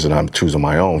personal decision I'm choosing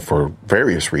my own for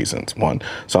various reasons. One,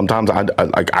 sometimes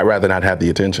I rather not have the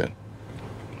attention.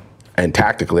 And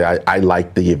tactically, I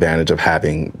like the advantage of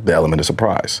having the element of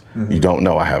surprise. You don't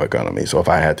know I have a gun on me. So if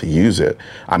I had to use it,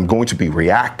 I'm going to be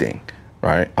reacting,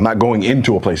 right? I'm not going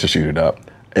into a place to shoot it up.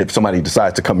 If somebody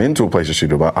decides to come into a place to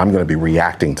shoot it up, I'm going to be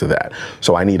reacting to that.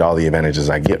 So I need all the advantages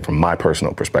I get from my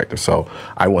personal perspective. So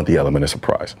I want the element of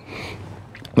surprise.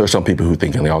 There's some people who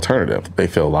think in the alternative. They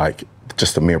feel like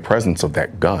just the mere presence of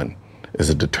that gun is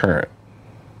a deterrent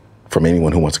from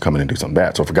anyone who wants to come in and do something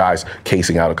bad. So if a guy's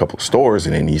casing out a couple of stores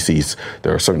and then he sees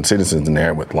there are certain citizens in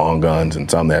there with long guns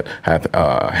and some that have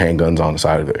handguns on the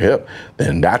side of their hip,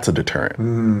 then that's a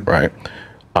deterrent, right?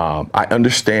 I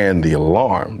understand the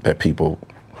alarm that people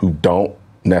who don't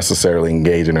necessarily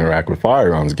engage and interact with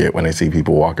firearms get when they see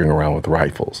people walking around with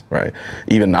rifles, right?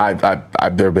 Even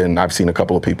I've seen a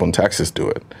couple of people in Texas do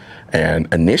it.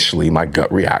 And initially my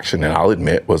gut reaction, and I'll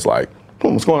admit, was like,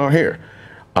 what's going on here?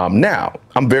 Now,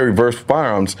 I'm very versed with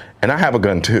firearms, and I have a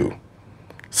gun too.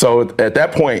 So at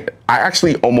that point, I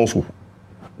actually almost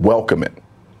welcome it.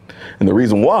 And the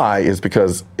reason why is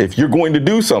because if you're going to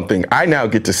do something, I now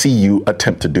get to see you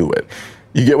attempt to do it.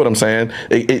 You get what I'm saying?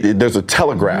 There's a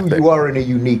telegraph. You are in a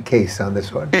unique case on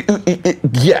this one.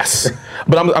 Yes,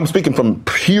 but I'm speaking from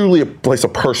purely a place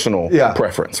of personal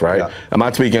preference, right? Yeah. I'm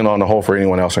not speaking on the whole for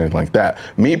anyone else or anything like that.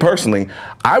 Me personally,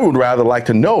 I would rather like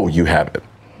to know you have it,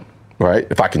 right?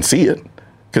 If I can see it,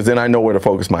 because then I know where to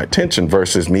focus my attention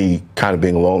versus me kind of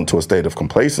being lulled into a state of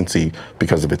complacency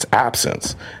because of its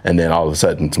absence. And then all of a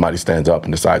sudden somebody stands up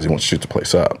and decides he wants to shoot the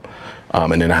place up.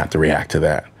 And then I have to react to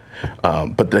that.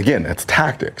 But again, that's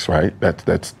tactics, right?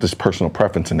 That's just personal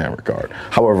preference in that regard.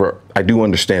 However, I do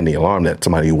understand the alarm that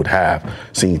somebody would have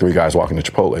seeing 3 guys walking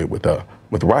to Chipotle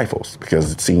with rifles, because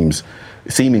it seems,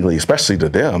 seemingly, especially to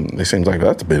them, it seems like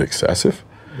that's a bit excessive.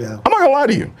 Yeah. I'm not gonna lie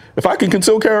to you. If I can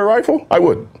conceal carry a rifle, I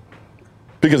would.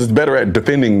 Because it's better at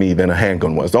defending me than a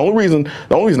handgun was. The only reason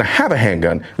I have a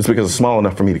handgun is because it's small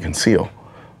enough for me to conceal.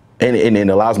 And it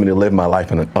allows me to live my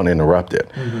life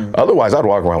uninterrupted. Otherwise, I'd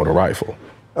walk around with a rifle.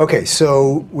 Okay,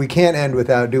 so we can't end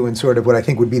without doing sort of what I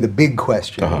think would be the big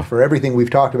question for everything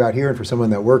we've talked about here and for someone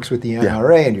that works with the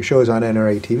NRA and your shows on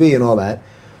NRA TV and all that.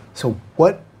 So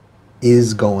what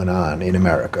is going on in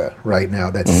America right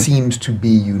now that seems to be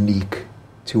unique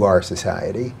to our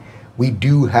society? We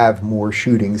do have more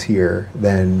shootings here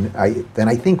than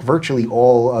I think virtually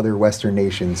all other Western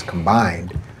nations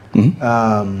combined.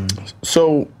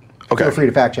 Okay. Feel free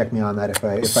to fact check me on that if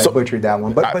I butchered that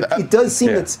one. But it does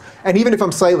seem it's, and even if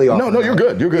I'm slightly off. No, you're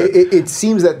good. You're good. It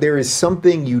seems that there is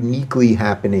something uniquely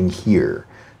happening here.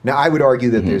 Now, I would argue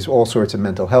that there's all sorts of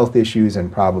mental health issues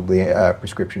and probably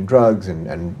prescription drugs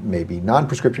and maybe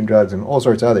non-prescription drugs and all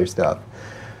sorts of other stuff.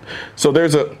 So there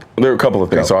are a couple of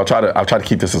things. So I'll try to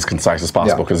keep this as concise as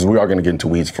possible because we are going to get into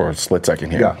weeds for a split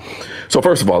second here. So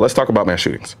first of all, let's talk about mass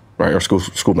shootings, right? Or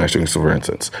school mass shootings, for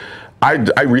instance.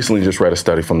 I recently just read a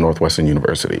study from Northwestern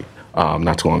University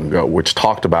not too long ago, which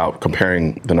talked about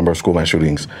comparing the number of school mass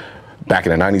shootings back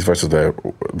in the 90s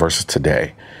versus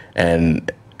today.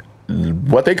 And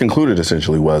what they concluded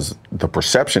essentially was the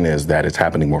perception is that it's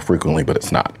happening more frequently, but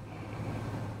it's not.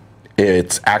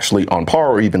 It's actually on par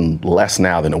or even less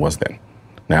now than it was then.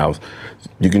 Now,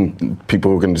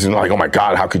 people are going to be like, oh my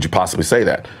God, how could you possibly say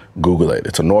that? Google it.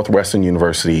 It's a Northwestern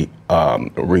University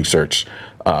research.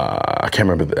 I can't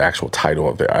remember the actual title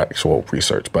of the actual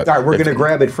research, but all right, we're going to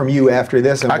grab it from you after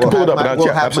this, and I can pull it up.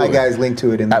 We'll have my guys link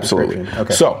to it in the description.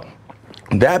 Okay. So,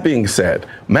 that being said,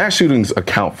 mass shootings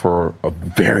account for a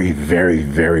very, very,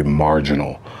 very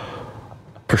marginal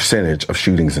percentage of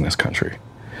shootings in this country.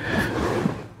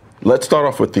 Let's start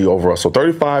off with the overall. So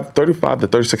 35 to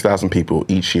 36,000 people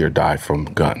each year die from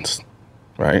guns,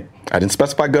 right? I didn't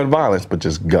specify gun violence, but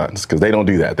just guns, because they don't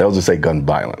do that. They'll just say gun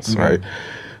violence, right?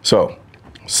 So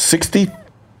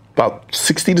about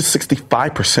 60 to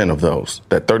 65% of those,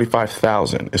 that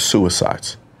 35,000, is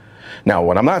suicides. Now,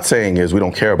 what I'm not saying is we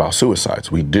don't care about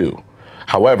suicides. We do.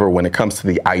 However, when it comes to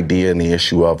the idea and the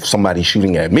issue of somebody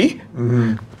shooting at me,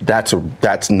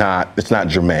 it's not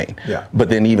germane. Yeah. But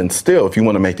then even still, if you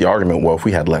want to make the argument, well, if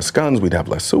we had less guns, we'd have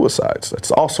less suicides.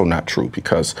 That's also not true,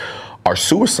 because our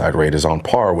suicide rate is on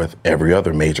par with every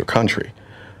other major country.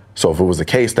 So if it was the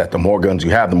case that the more guns you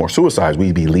have, the more suicides,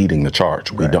 we'd be leading the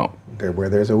charge. We don't. Where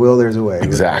there's a will, there's a way.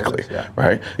 Exactly,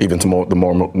 right? Even the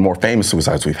more famous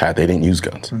suicides we've had, they didn't use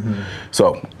guns.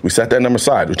 So we set that number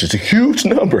aside, which is a huge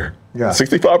number.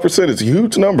 65% is a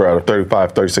huge number out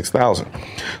of 36,000.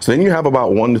 So then you have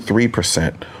about 1 to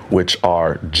 3%, which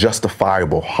are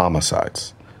justifiable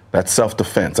homicides. That's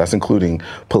self-defense. That's including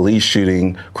police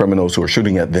shooting criminals who are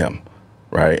shooting at them,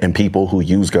 right? And people who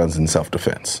use guns in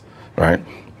self-defense, right?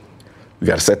 We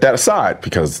got to set that aside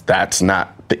because that's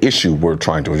not the issue we're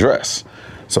trying to address.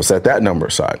 So set that number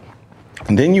aside.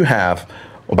 And then you have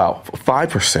about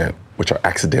 5%, which are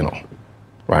accidental,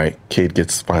 right? Kid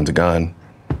finds a gun,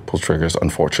 pulls triggers,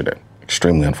 unfortunate,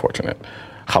 extremely unfortunate.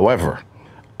 However,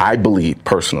 I believe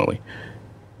personally,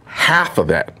 half of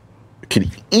that could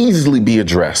easily be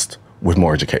addressed with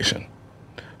more education.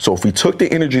 So if we took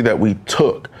the energy that we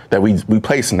took that we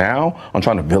place now on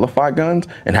trying to vilify guns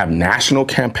and have national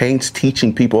campaigns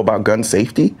teaching people about gun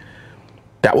safety,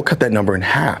 that will cut that number in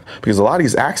half. Because a lot of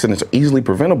these accidents are easily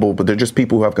preventable, but they're just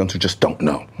people who have guns who just don't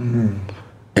know. Mm-hmm.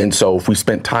 And so if we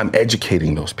spent time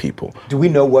educating those people. Do we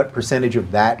know what percentage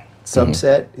of that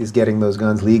subset is getting those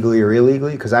guns legally or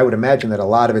illegally? Because I would imagine that a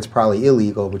lot of it's probably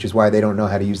illegal, which is why they don't know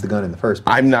how to use the gun in the first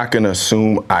place. I'm not going to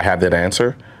assume I have that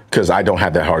answer, because I don't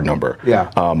have that hard number.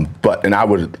 Yeah. But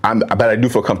I do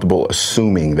feel comfortable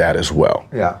assuming that as well.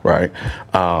 Yeah. Right.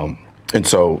 And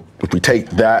so if we take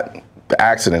the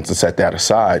accidents and set that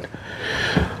aside,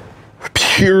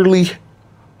 purely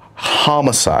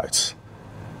homicides,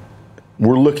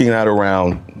 we're looking at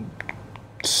around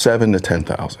 7,000 to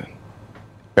 10,000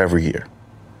 every year.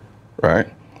 Right.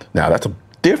 Now that's a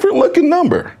different looking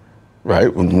number.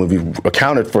 Right, when we've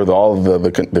accounted for all of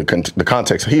the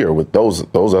context here with those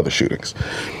other shootings.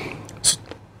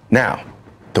 Now,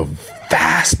 the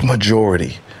vast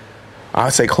majority,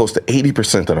 I'd say close to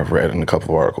 80% that I've read in a couple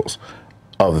of articles,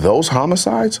 of those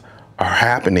homicides are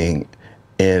happening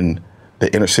in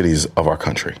the inner cities of our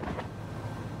country.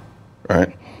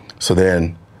 Right? So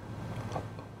then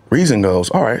reason goes,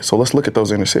 all right, so let's look at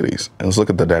those inner cities and let's look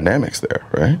at the dynamics there,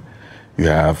 right? You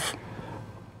have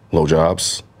low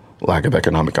jobs, lack of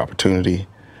economic opportunity,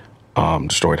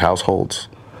 destroyed households,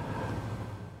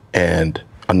 and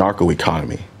a narco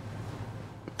economy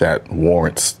that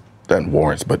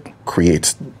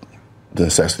creates the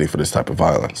necessity for this type of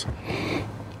violence.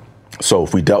 So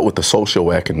if we dealt with the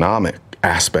socioeconomic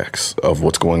aspects of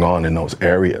what's going on in those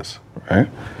areas, right?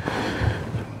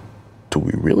 Do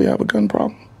we really have a gun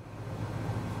problem?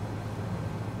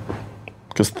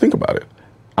 Because think about it.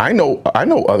 I know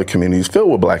other communities filled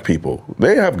with black people.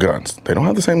 They have guns. They don't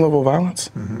have the same level of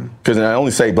violence. Because I only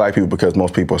say black people because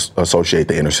most people associate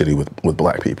the inner city with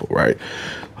black people, right?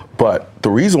 But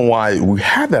the reason why we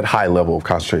have that high level of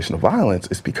concentration of violence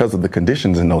is because of the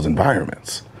conditions in those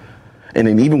environments. And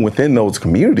then even within those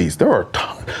communities,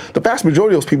 the vast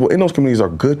majority of those people in those communities are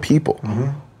good people.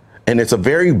 And it's a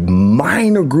very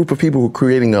minor group of people who are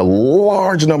creating a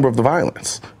large number of the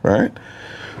violence, right?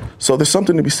 So there's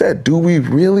something to be said. Do we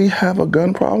really have a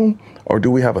gun problem, or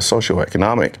do we have a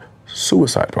socioeconomic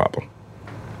suicide problem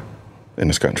in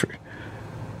this country?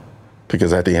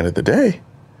 Because at the end of the day,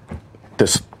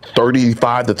 this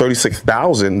 35 to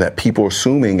 36,000 that people are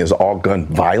assuming is all gun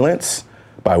violence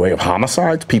by way of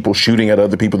homicides, people shooting at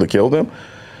other people to kill them,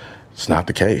 it's not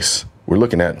the case. We're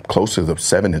looking at closer to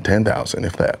 7,000 to 10,000,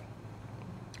 if that.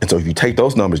 And so if you take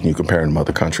those numbers and you compare them to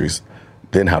other countries,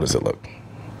 then how does it look?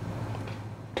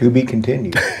 To be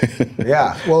continued.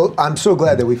 Yeah. Well, I'm so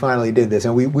glad that we finally did this,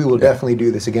 and we will definitely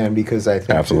do this again, because I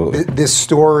think this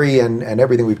story and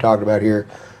everything we've talked about here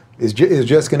is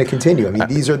just going to continue. I mean,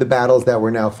 these are the battles that we're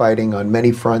now fighting on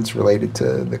many fronts related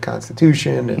to the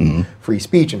Constitution and free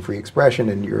speech and free expression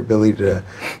and your ability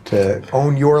to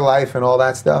own your life and all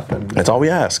that stuff. And that's all we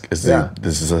ask. Is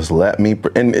this is just let me.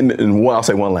 And I'll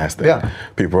say one last thing. Yeah.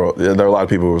 There are a lot of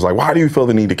people who was like, why do you feel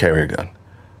the need to carry a gun?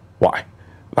 Why?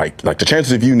 Like the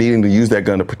chances of you needing to use that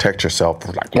gun to protect yourself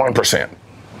was like 1%.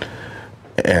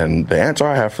 And the answer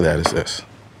I have for that is this.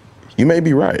 You may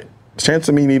be right. The chance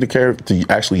of me need to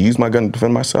actually use my gun to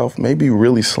defend myself may be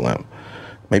really slim,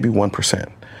 maybe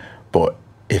 1%. But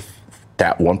if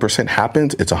that 1%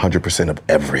 happens, it's 100% of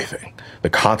everything. The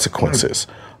consequences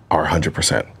are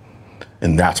 100%.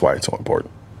 And that's why it's so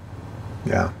important.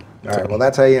 Yeah. All right, well,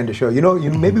 that's how you end the show.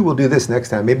 Maybe we'll do this next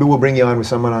time. Maybe we'll bring you on with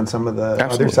someone on some of the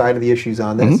other side of the issues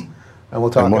on this, and we'll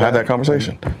talk. And we'll have that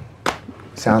conversation.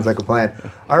 Sounds like a plan.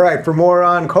 All right, for more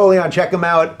on Colion, check him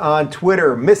out on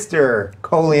Twitter, Mr.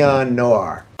 Colion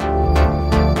Noir.